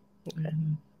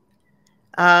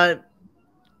by.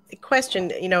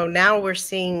 Question, now we're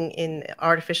seeing in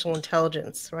artificial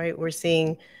intelligence, right? We're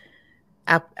seeing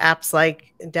apps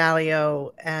like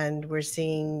Dalio, and we're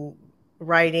seeing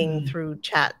writing through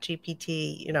Chat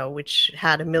GPT, which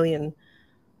had 1 million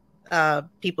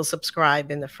people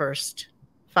subscribe in the first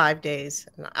 5 days.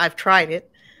 And I've tried it.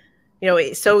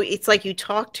 So it's like you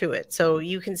talk to it. So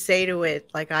you can say to it,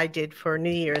 like I did for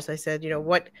New Year's, I said,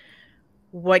 what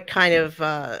kind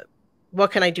of what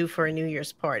can I do for a New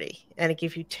Year's party? And it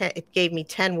gave me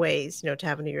 10 ways, to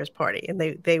have a New Year's party. And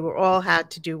they were all had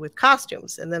to do with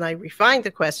costumes. And then I refined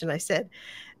the question. I said,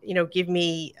 give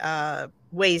me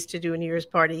ways to do a New Year's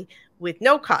party with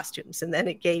no costumes. And then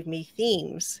it gave me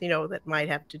themes, that might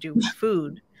have to do with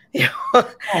food.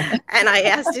 And I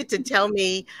asked it to tell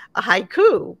me a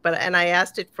haiku, and I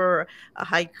asked it for a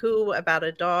haiku about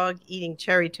a dog eating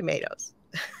cherry tomatoes.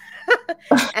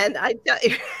 And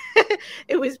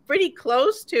it was pretty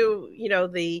close to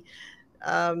the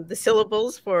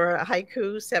syllables for a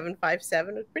haiku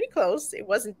 757. It was pretty close. It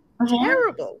wasn't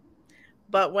terrible,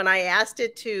 but when I asked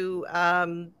it to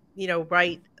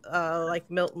write like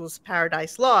Milton's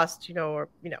Paradise Lost,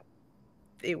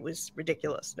 it was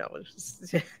ridiculous. No,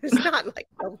 it's not like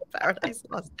Paradise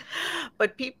Lost.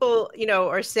 But people,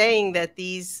 are saying that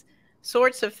these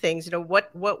sorts of things,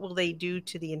 what will they do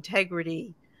to the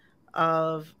integrity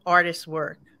of artists'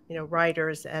 work,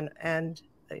 writers and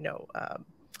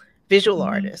visual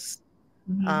artists.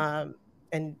 And,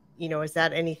 is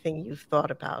that anything you've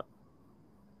thought about?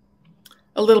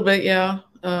 A little bit, yeah.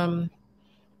 The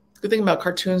good thing about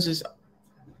cartoons is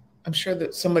I'm sure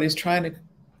that somebody's trying to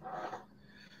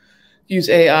use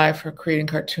AI for creating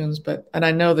cartoons, and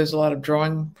I know there's a lot of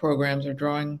drawing programs or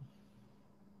drawing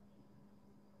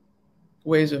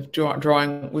ways of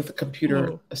drawing with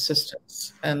computer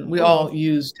assistance, and we all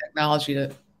use technology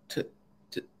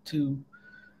to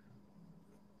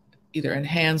either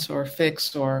enhance or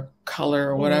fix or color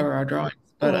or whatever our drawings.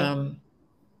 But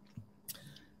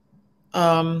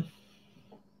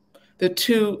the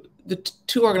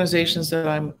two organizations that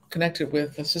I'm connected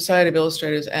with, the Society of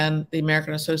Illustrators and the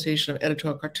American Association of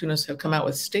Editorial Cartoonists, have come out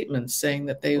with statements saying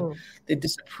that they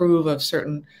disapprove of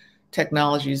certain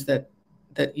technologies that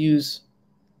use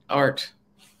art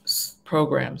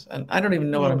programs. And I don't even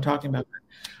know what I'm talking about.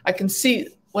 I can see,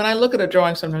 when I look at a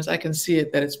drawing, sometimes I can see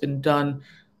that it's been done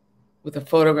with a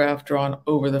photograph drawn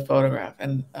over the photograph.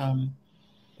 And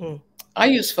I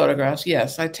use photographs.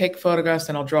 Yes, I take photographs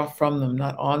and I'll draw from them,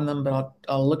 not on them, but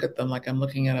I'll look at them like I'm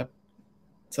looking at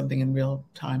something in real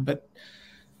time. But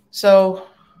so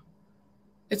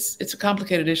it's a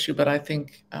complicated issue, but I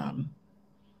think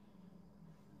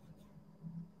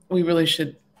we really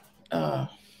should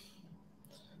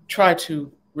try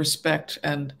to respect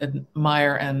and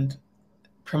admire and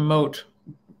promote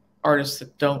artists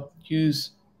that don't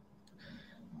use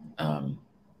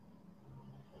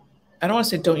I don't want to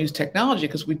say don't use technology,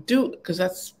 because we do, because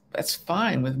that's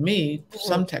fine with me,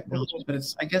 some technologies, but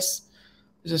I guess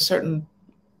there's a certain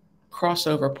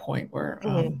crossover point where,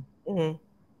 Mm-hmm.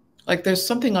 like there's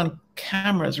something on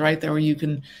cameras, right there, where you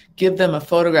can give them a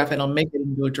photograph and it'll make it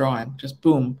into a drawing, just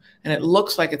boom. And it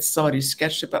looks like it's somebody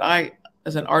sketched it, but I,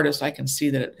 as an artist, I can see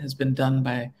that it has been done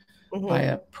by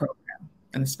a program,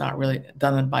 and it's not really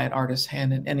done by an artist's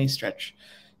hand in any stretch,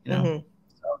 you know.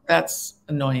 So that's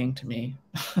annoying to me.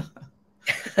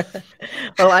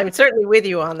 Well, I'm certainly with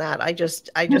you on that. I just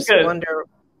wonder,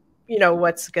 you know,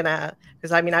 what's gonna,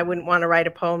 because I mean, I wouldn't want to write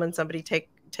a poem and somebody take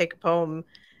a poem,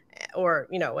 or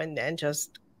you know, and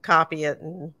just copy it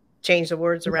and change the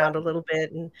words around a little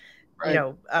bit, and you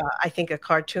know, I think a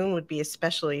cartoon would be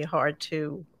especially hard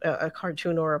to, a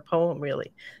cartoon or a poem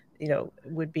really, you know,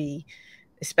 would be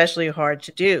especially hard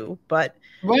to do. But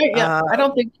yeah, I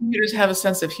don't think computers have a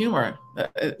sense of humor.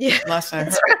 Yeah, last I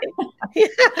heard. Right.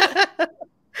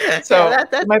 Yeah. So yeah,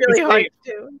 that's really hard to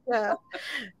do. Yeah,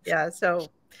 yeah. So,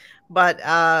 but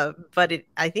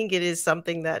I think it is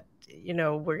something that, you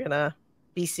know, we're gonna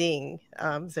be seeing.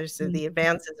 There's the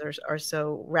advances are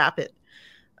so rapid.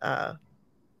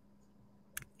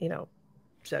 You know,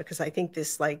 so because I think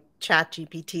this like Chat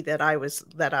GPT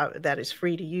that is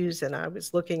free to use, and I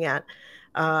was looking at,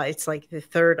 it's like the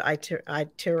third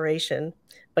iteration,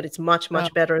 but it's much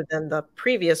better than the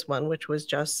previous one, which was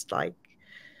just like,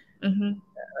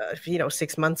 you know,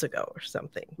 6 months ago or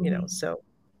something. You know, so.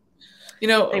 You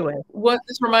know, anyway, what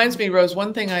this reminds me, Rose,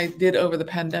 one thing I did over the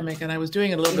pandemic, and I was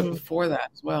doing it a little bit before that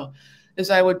as well,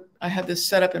 is I had this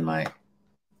set up in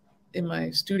my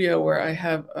studio where I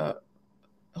have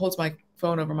holds my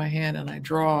phone over my hand, and I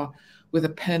draw with a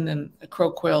pen and a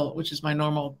crow quill, which is my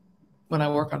normal when I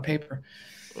work on paper.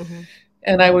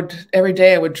 And every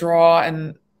day I would draw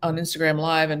and on Instagram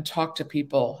Live and talk to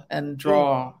people and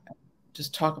draw,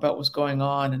 just talk about what's going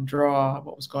on and draw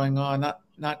what was going on,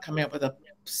 not coming up with a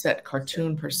set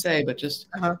cartoon per se, but just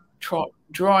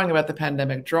drawing about the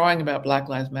pandemic, drawing about Black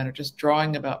Lives Matter, just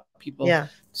drawing about people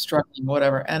struggling,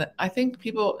 whatever. And I think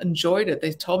people enjoyed it.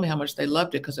 They told me how much they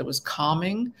loved it because it was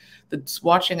calming.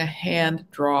 Watching a hand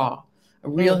draw, a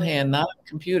real hand, not a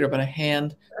computer, but a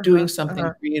hand doing something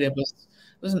creative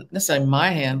wasn't necessarily my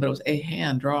hand, but it was a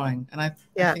hand drawing. And I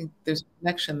think there's a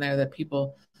connection there that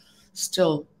people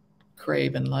still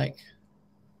crave and like.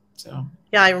 So.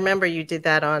 Yeah, I remember you did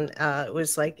that on, it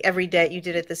was like every day you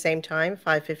did it at the same time,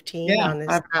 5:15 on this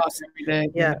app. Every day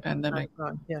during the pandemic.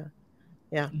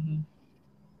 Yeah.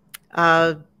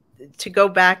 To go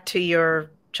back to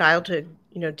your childhood,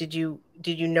 you know, did you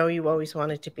know you always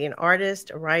wanted to be an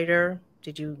artist, a writer?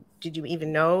 Did you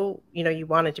even know, you know, you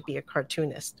wanted to be a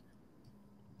cartoonist?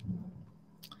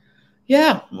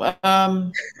 Yeah,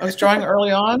 I was drawing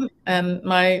early on, and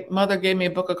my mother gave me a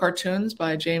book of cartoons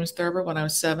by James Thurber when I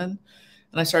was 7.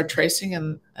 And I started tracing,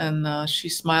 and she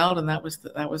smiled, and that was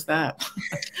that.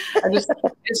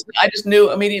 I just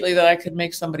knew immediately that I could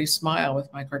make somebody smile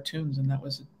with my cartoons, and that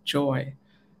was a joy.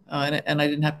 And I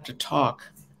didn't have to talk.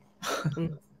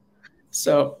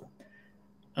 So,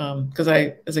 because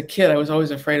as a kid, I was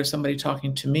always afraid of somebody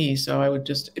talking to me. So I would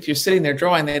just, if you're sitting there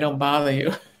drawing, they don't bother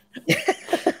you.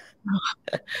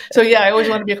 So yeah, I always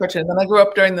wanted to be a cartoonist. And I grew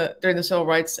up during the civil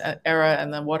rights era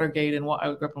and the Watergate, and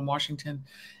I grew up in Washington,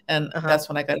 and that's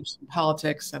when I got into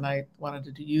politics, and I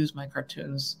wanted to use my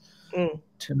cartoons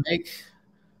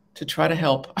to try to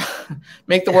help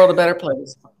make the world a better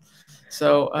place.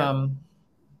 So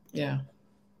yeah,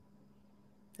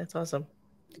 that's awesome.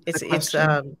 Is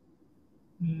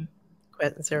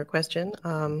there a question?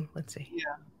 Let's see.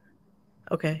 Yeah.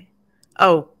 Okay.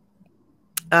 Oh.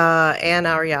 Anne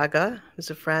Arriaga, who's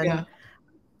a friend.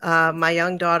 My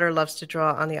young daughter loves to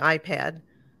draw on the iPad.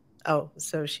 Oh,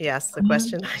 so she asked the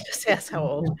question. I just asked how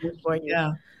old were you?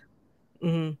 Yeah.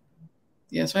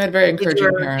 Yeah, so I had very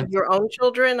encouraging parents. Did your own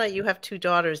children, you have 2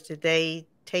 daughters, did they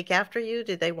take after you?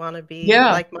 Did they want to be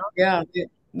like mom? Yeah.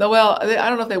 No, well, I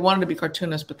don't know if they wanted to be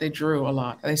cartoonists, but they drew a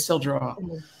lot. They still draw.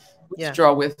 We used to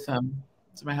draw with them.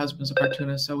 So my husband's a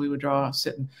cartoonist, so we would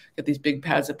sit and get these big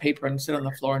pads of paper and sit on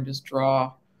the floor and just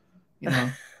draw, you know,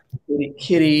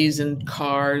 kitties and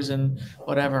cars and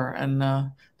whatever. And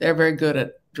they're very good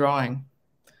at drawing.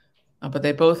 But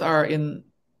they both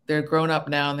they're grown up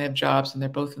now and they have jobs, and they're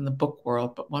both in the book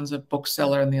world, but one's a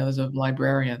bookseller and the other's a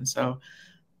librarian. So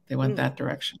they went that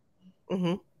direction.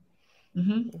 Interesting.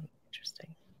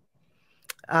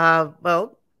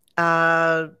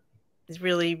 It's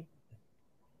really,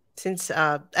 since,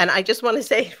 and I just want to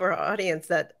say for our audience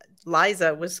that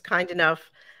Liza was kind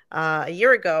enough, a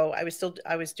year ago, I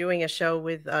was doing a show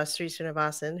with Sri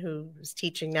Srinivasan, who is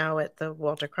teaching now at the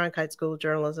Walter Cronkite School of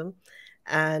Journalism,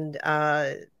 and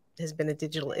has been a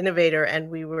digital innovator. And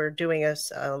we were doing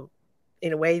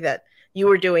in a way that you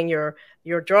were doing your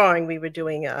drawing, we were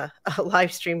doing a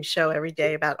live stream show every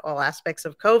day about all aspects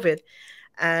of COVID.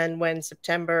 And when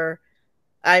January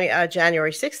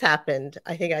 6th happened,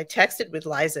 I think I texted with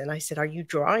Liza and I said, "Are you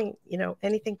drawing,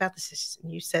 anything about this?"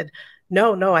 And you said,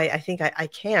 "No, no, I think I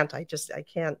can't. I can't,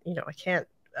 I can't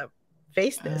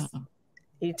face this."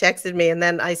 You texted me, and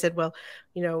then I said, "Well,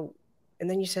 and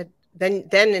then you said, then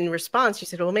in response, you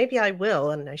said, well, maybe I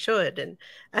will, and I should."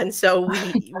 And so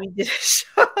we did a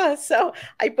show. So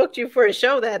I booked you for a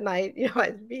show that night,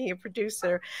 as being a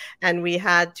producer, and we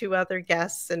had two other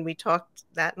guests, and we talked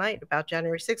that night about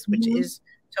January 6th, which is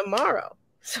tomorrow.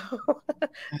 So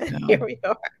here we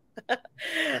are.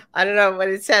 I don't know what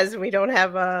it says. We don't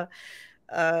have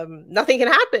nothing can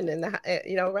happen in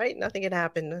the, right? Nothing can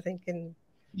happen. Nothing can.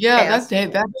 Yeah,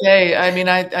 that day, I mean,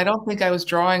 I don't think I was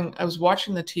drawing. I was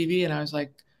watching the TV and I was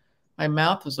like, my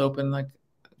mouth was open, like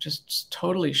just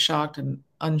totally shocked and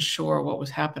unsure what was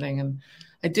happening. And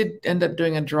I did end up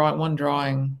doing one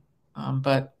drawing,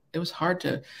 but it was hard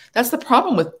to. That's the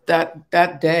problem with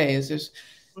that day is it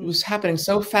was happening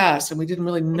so fast and we didn't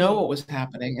really know what was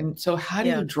happening. And so how do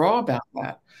you draw about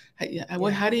that?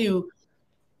 How do you,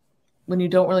 when you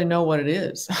don't really know what it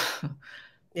is?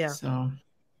 Yeah. So.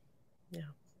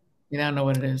 We now know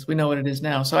what it is. We know what it is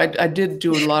now. So I did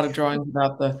do a lot of drawings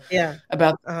about the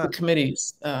the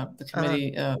committees, the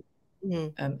committee, and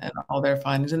all their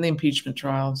findings and the impeachment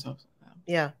trial and so.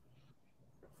 Yeah,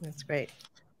 that's great.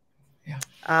 Yeah.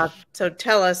 So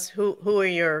tell us who are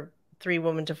your three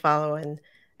women to follow and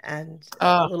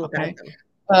a little about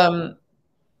them.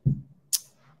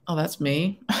 Oh, that's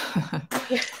me. So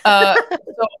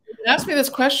you asked me this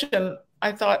question.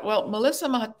 I thought, well, Melissa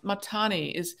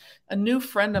Matani is a new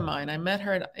friend of mine. I met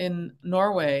her in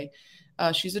Norway.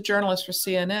 She's a journalist for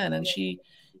CNN, and she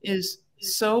is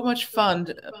so much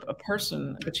fun, a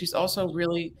person, but she's also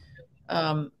really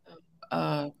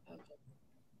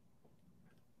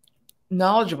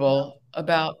knowledgeable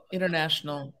about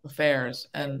international affairs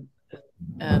and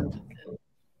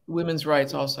women's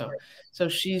rights also. So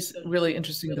she's really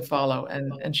interesting to follow,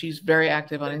 and she's very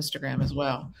active on Instagram as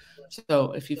well.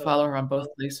 So if you follow her on both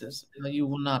places, you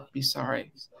will not be sorry.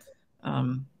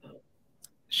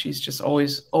 She's just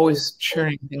always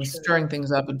stirring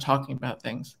things up and talking about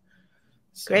things.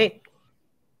 So. Great.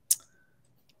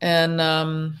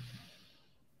 And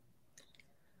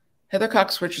Heather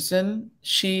Cox Richardson,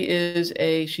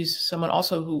 she's someone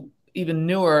also who even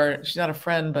newer. She's not a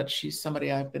friend, but she's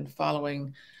somebody I've been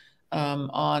following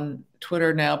on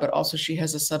Twitter now. But also she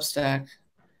has a Substack,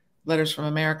 Letters from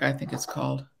America, I think it's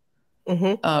called.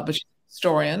 But she's a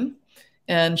historian,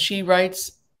 and she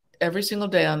writes every single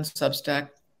day on Substack,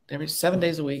 every 7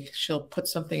 days a week. She'll put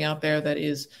something out there that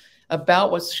is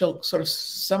about she'll sort of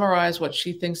summarize what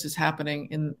she thinks is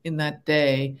happening in that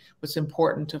day, what's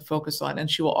important to focus on,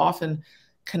 and she will often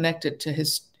connect it to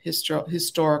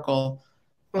historical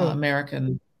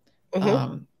American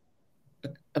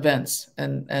events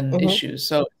and issues.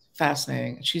 So it's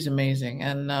fascinating. She's amazing,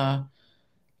 and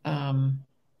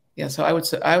yeah, so I would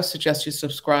suggest you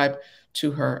subscribe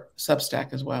to her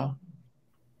Substack as well.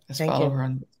 Follow her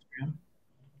on Instagram.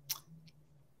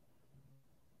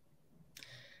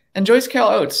 And Joyce Carol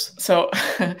Oates. So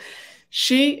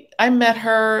I met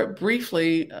her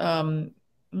briefly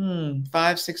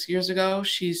 5-6 years ago.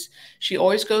 She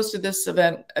always goes to this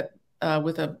event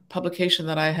with a publication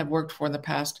that I have worked for in the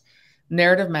past,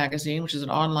 Narrative Magazine, which is an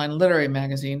online literary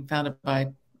magazine founded by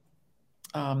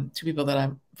two people that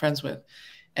I'm friends with.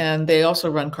 And they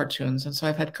also run cartoons. And so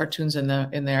I've had cartoons in there,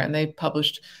 and they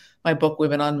published my book,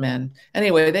 Women on Men.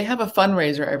 Anyway, they have a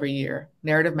fundraiser every year,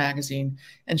 Narrative Magazine.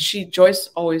 And Joyce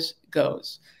always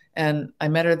goes. And I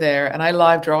met her there, and I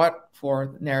live draw it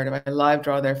for Narrative. I live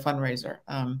draw their fundraiser.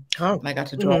 And I got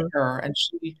to draw her. And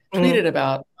she tweeted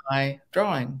about my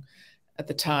drawing at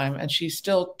the time. And she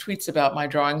still tweets about my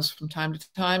drawings from time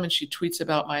to time. And she tweets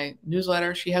about my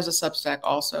newsletter. She has a Substack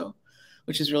also,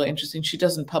 which is really interesting. She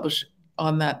doesn't publish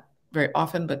on that very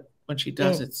often, but when she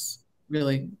does, it's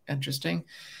really interesting.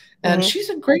 And she's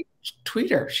a great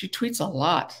tweeter. She tweets a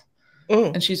lot.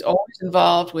 And she's always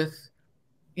involved with,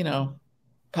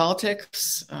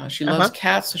 politics. She loves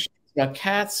cats, so she talks about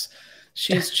cats.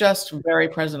 She's just very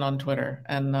present on Twitter,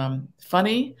 and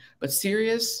funny, but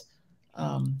serious,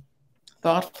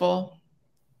 thoughtful,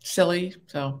 silly.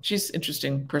 So she's an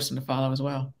interesting person to follow as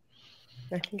well.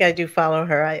 I think I do follow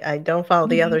her. I don't follow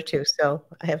the other two, so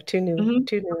I have two new women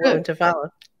to follow.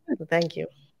 So thank you.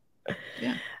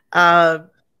 Yeah.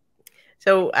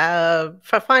 So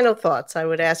for final thoughts, I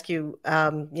would ask you,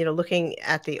 looking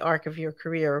at the arc of your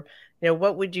career,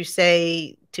 what would you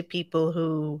say to people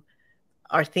who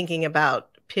are thinking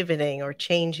about pivoting or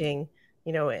changing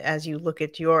as you look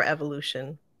at your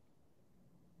evolution?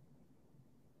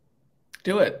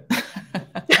 Do it.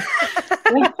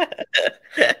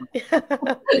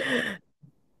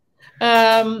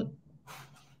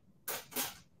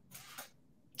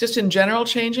 Just in general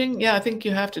changing, yeah, I think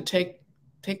you have to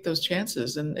take those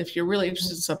chances. And if you're really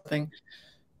interested in something,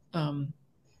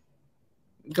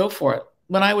 go for it.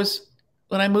 When I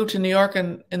moved to New York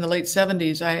in the late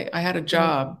 70s, I had a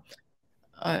job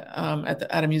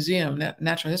at a museum,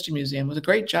 Natural History Museum. It was a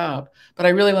great job, but I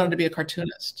really wanted to be a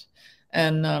cartoonist.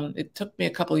 And it took me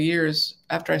a couple of years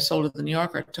after I sold to the New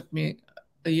Yorker. It took me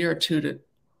a year or two to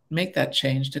make that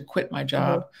change, to quit my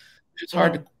job. It was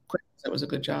hard to quit because it was a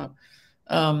good job.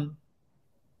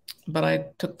 But I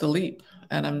took the leap,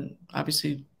 and I'm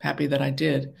obviously happy that I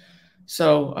did.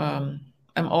 So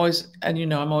I'm always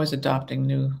adopting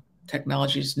new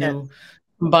technologies,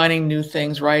 combining new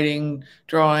things, writing,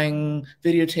 drawing,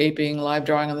 videotaping, live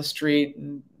drawing on the street,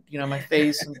 and my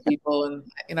face and people,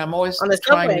 and I'm always on the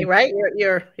subway, right?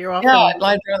 You're often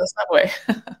live draw on the subway,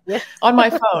 on my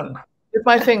phone with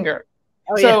my finger.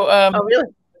 Oh, so oh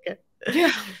really? Okay.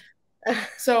 Yeah.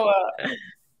 So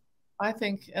I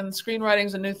think, and screenwriting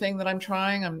is a new thing that I'm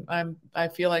trying. I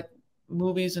feel like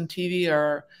movies and TV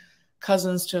are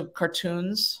cousins to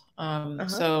cartoons.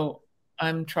 So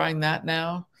I'm trying that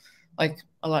now. Like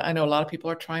I know a lot of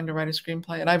people are trying to write a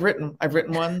screenplay, and I've written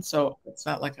one, so it's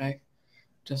not like I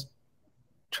just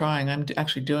trying. I'm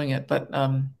actually doing it. But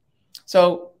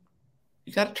so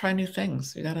you got to try new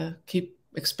things. You got to keep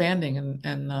expanding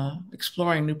and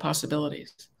exploring new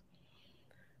possibilities.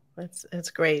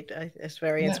 That's great. It's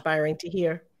very inspiring to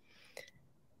hear.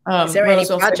 Is there any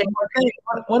project?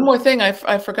 One more thing. I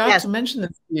forgot to mention this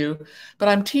to you, but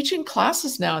I'm teaching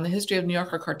classes now in the history of New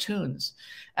Yorker cartoons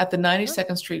at the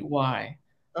 92nd Street Y,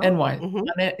 NY.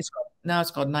 Now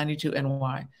it's called 92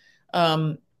 NY.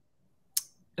 And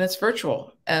it's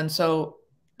virtual. And so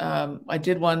I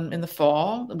did one in the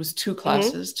fall. It was 2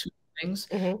 classes, 2 things.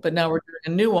 But now we're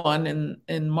doing a new one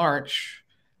in March,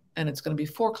 and it's going to be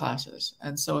 4 classes.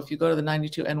 And so if you go to the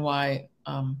 92 NY,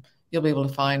 you'll be able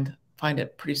to find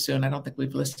it pretty soon. I don't think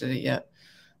we've listed it yet,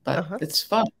 but it's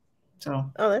fun.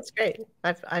 So that's great.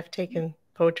 I've taken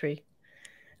poetry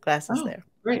classes there.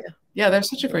 Great. Yeah, they're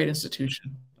such a great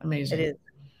institution. Amazing. It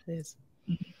is.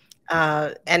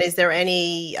 And is there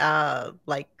any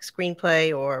like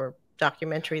screenplay or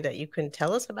documentary that you can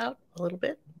tell us about a little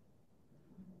bit?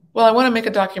 Well, I want to make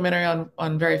a documentary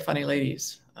on very funny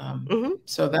ladies.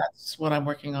 So that's what I'm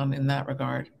working on in that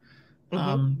regard.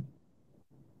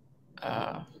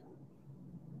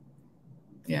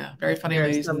 Yeah, very funny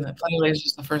ladies, and the Funny Ladies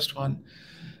is the first one.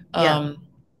 And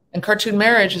Cartoon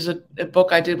Marriage is a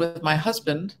book I did with my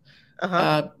husband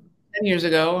 10 years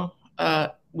ago,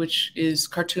 which is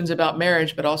cartoons about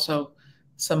marriage, but also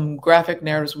some graphic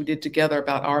narratives we did together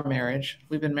about our marriage.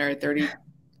 We've been married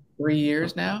 33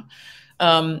 years now.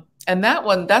 And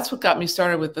that's what got me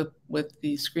started with the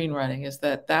screenwriting, is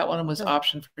that one was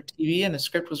optioned for TV, and the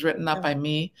script was written not by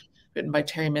me, written by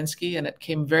Terry Minsky, and it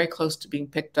came very close to being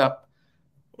picked up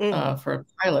for a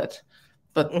pilot,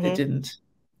 but it didn't.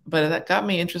 But that got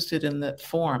me interested in that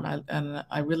form, and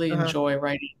I really enjoy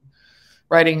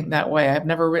writing that way. I've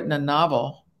never written a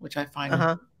novel, which I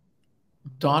find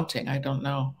daunting. I don't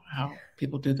know how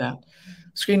people do that.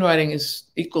 Screenwriting is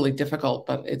equally difficult,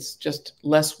 but it's just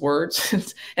less words,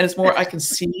 and it's more. I can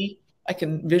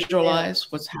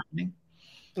visualize what's happening.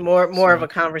 More of a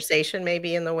conversation,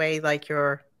 maybe, in the way like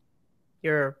your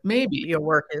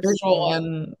work is visual,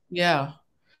 and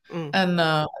and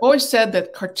I've always said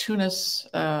that cartoonists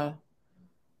are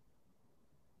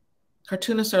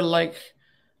like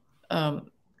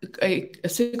a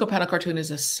single panel cartoon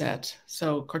is a set.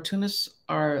 So cartoonists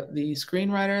are the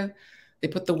screenwriter. They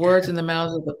put the words in the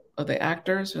mouths of the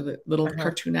actors, or the little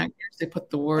cartoon actors. They put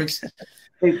the words,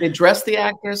 they dress the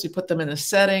actors, you put them in a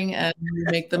setting, and you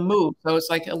make them move. So it's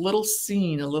like a little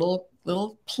scene, a little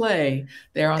play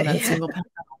there on that single panel,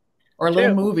 or a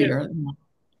little movie.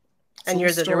 And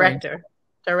you're the director.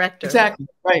 Exactly.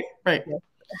 Right. Yeah.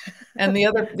 And the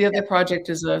other project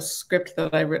is a script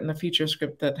that I've written, a feature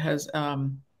script that has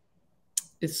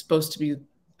it's supposed to be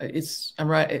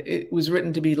it was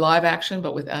written to be live action,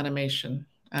 but with animated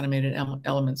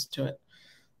elements to it.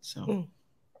 So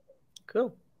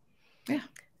cool. Yeah.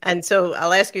 And so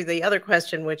I'll ask you the other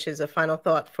question, which is a final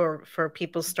thought for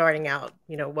people starting out.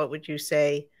 What would you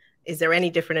say? Is there any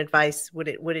different advice? Would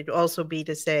it also be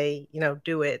to say,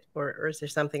 do it, or is there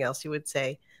something else you would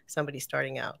say somebody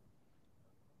starting out?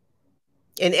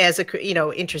 And as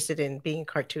interested in being a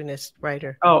cartoonist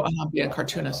writer. Oh, I'll be a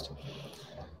cartoonist.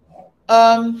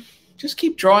 just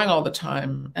keep drawing all the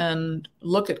time and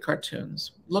look at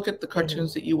cartoons. Look at the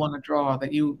cartoons that you want to draw,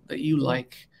 that you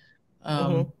like.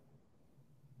 And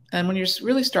when you're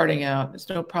really starting out, there's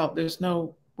no problem. There's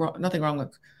nothing wrong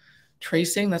with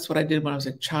tracing. That's what I did when I was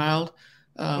a child.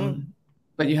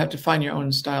 But you have to find your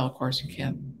own style. Of course, you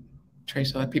can't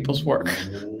trace other people's work.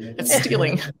 It's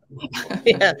stealing.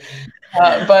 Yeah.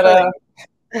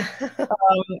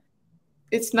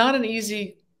 It's not an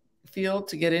easy field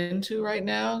to get into right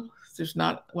now. There's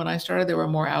not. When I started, there were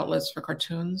more outlets for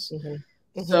cartoons.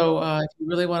 So if you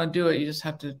really want to do it, you just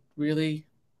have to really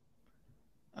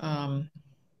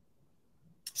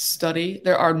study.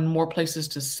 There are more places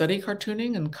to study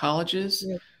cartooning in colleges.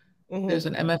 There's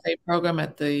an MFA program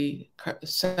at the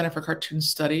Center for Cartoon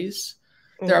Studies.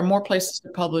 There are more places to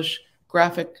publish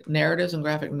graphic narratives and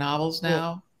graphic novels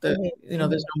now. There's no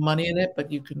money in it,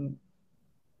 but you can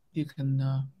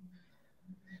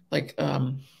like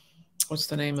what's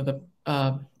the name of the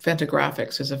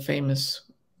Fantagraphics is a famous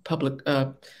public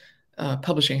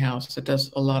publishing house that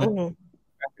does a lot of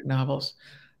graphic novels.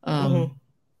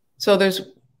 So there's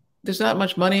not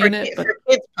much money in it, but for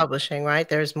kids publishing, right?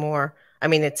 There's more. I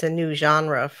mean, it's a new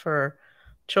genre for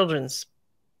children's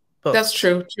books. That's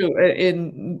true, too.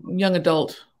 In young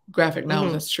adult graphic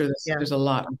novels, that's true. There's a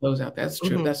lot of those out there. That's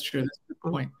true. That's true. That's a good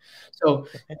point. So,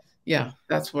 yeah,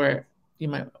 that's where you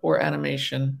might, or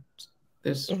animation.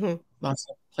 There's lots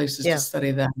of places to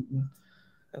study that.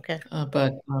 Okay.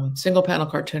 But single panel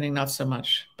cartooning, not so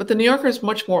much. But the New Yorker is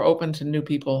much more open to new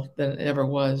people than it ever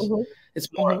was. It's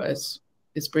more, it's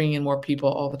bringing in more people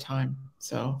all the time.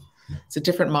 So it's a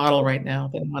different model right now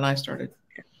than when I started.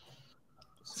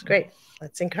 That's great.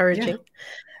 That's encouraging.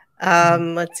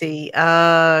 Let's see.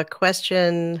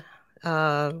 Question.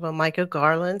 Well, Michael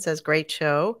Garland says, great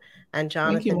show. And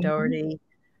Jonathan Doherty,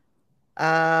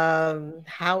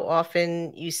 how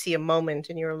often you see a moment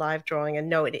in your live drawing and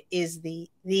know it is the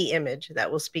image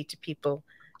that will speak to people,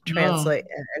 translate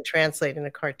in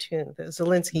a cartoon. The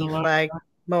Zelensky flag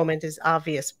moment is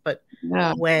obvious, but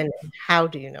when and how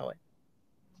do you know it?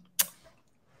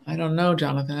 I don't know,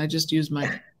 Jonathan. I just use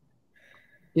my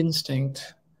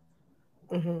instinct.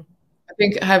 I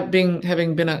think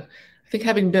having been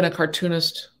a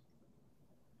cartoonist,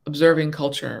 observing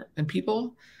culture and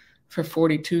people for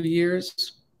 42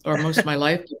 years, or most of my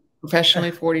life, professionally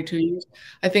 42 years,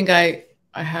 I think I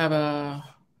have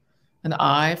an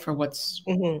eye for what's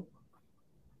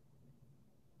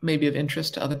maybe of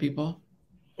interest to other people.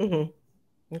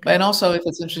 Okay. And also if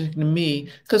it's interesting to me,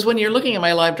 because when you're looking at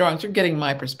my live drawings, you're getting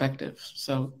my perspective.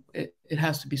 So it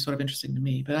has to be sort of interesting to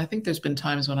me. But I think there's been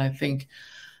times when I think,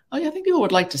 oh yeah, I think people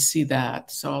would like to see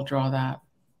that, so I'll draw that.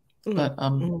 But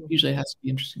usually it has to be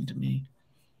interesting to me.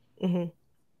 So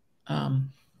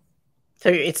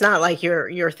it's not like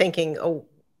you're thinking, oh,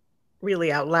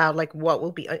 really out loud, like what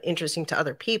will be interesting to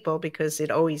other people, because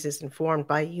it always is informed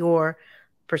by your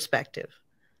perspective.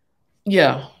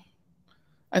 Yeah.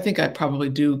 I think I probably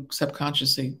do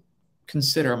subconsciously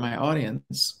consider my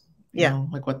audience, you know,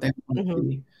 like what they want to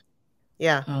be.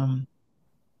 Yeah.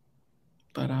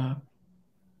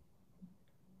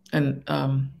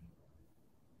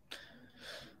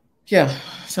 Yeah.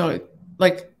 So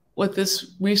like with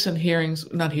this recent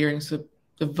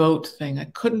the vote thing, I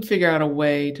couldn't figure out a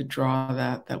way to draw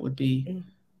that would be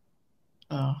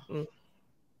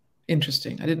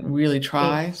interesting. I didn't really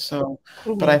try. So,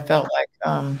 but I felt like,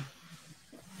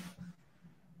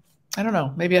 I don't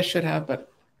know, maybe I should have, but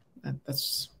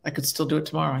I could still do it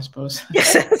tomorrow, I suppose.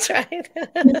 Yes, that's right.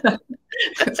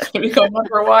 It's going to be going on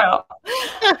for a while.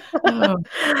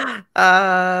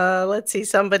 Let's see.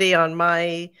 Somebody on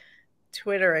my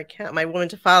Twitter account, my Woman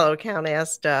to Follow account,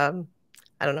 asked, I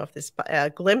don't know if this a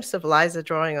glimpse of Liza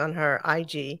drawing on her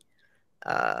IG,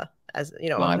 as you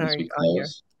know, on your,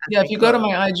 yeah. If you go to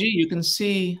my IG, you can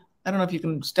see. I don't know if you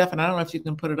can, Stefan. I don't know if you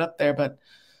can put it up there, but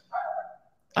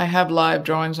I have live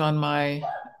drawings on my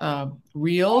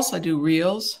reels. I do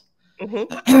reels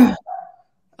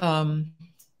of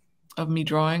me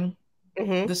drawing.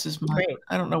 This is my. Great.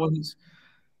 I don't know what he's.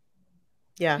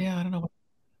 Yeah. Yeah, I don't know.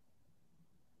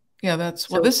 Yeah, that's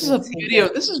well. This is a video.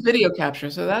 This is video capture,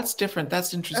 so that's different.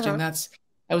 That's interesting.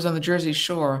 I was on the Jersey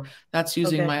Shore. That's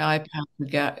using my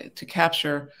iPad to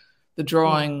capture the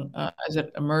drawing as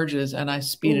it emerges, and I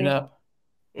speed it up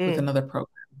with another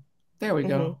program. There we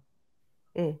go.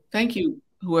 Thank you,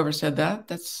 whoever said that.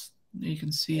 That's, you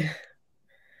can see.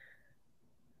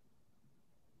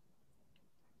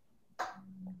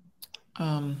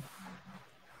 Yeah,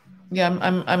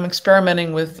 I'm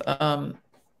experimenting with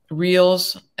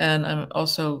reels, and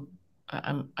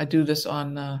I do this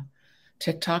on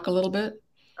TikTok a little bit.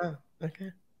 Oh,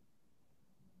 okay.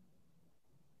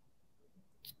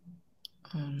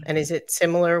 And is it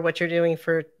similar what you're doing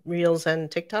for Reels and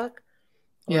TikTok?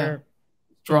 Yeah,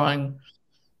 drawing.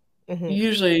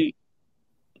 Usually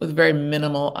with very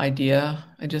minimal idea.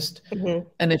 And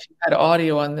if you had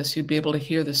audio on this, you'd be able to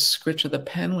hear the scritch of the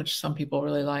pen, which some people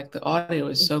really like. The audio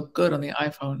is so good on the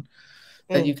iPhone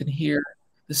that you can hear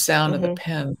the sound of the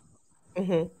pen.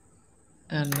 And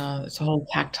it's a whole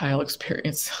tactile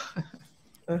experience.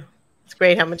 It's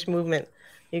great how much movement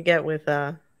you get with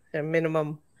a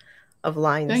minimum of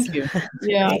lines. Thank you.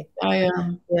 Yeah,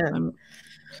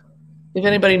 if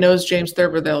anybody knows James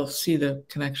Thurber, they'll see the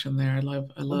connection there. I love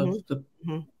the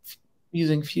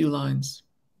using few lines.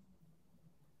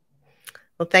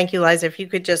 Well, thank you, Liza. If you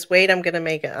could just wait, I'm going to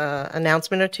make an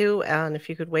announcement or two. And if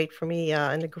you could wait for me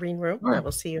in the green room, I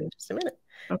will see you in just a minute.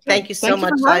 Okay. Thank you so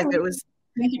much, Liza. It was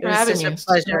just a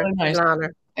pleasure. Really nice. An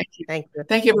honor. Thank you. Thank you.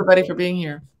 Thank you, everybody, for being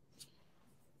here.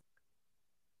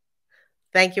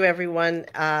 Thank you, everyone.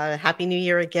 Happy New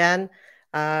Year again.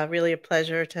 Really a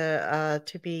pleasure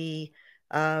to be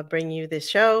bring you this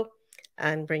show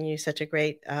and bring you such a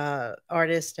great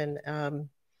artist and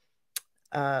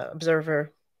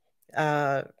observer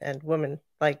and woman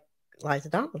like Liza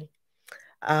Donnelly.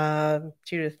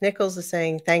 Judith Nichols is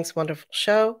saying, thanks, wonderful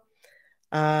show.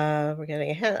 We're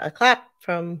getting a clap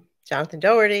from Jonathan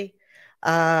Doherty.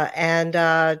 And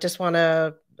just want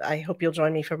to, I hope you'll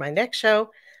join me for my next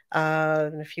show in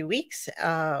a few weeks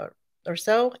or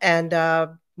so. And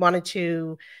wanted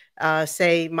to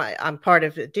say I'm part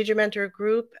of the Digimentor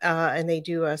group, and they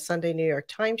do a Sunday New York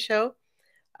Times show.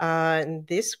 And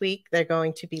this week, they're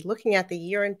going to be looking at the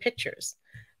year in pictures.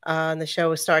 And the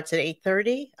show starts at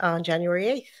 8:30 on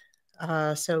January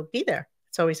 8th. So be there.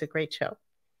 It's always a great show.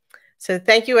 So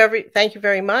thank you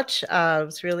very much. It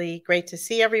was really great to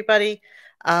see everybody.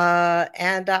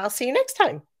 And I'll see you next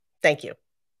time. Thank you.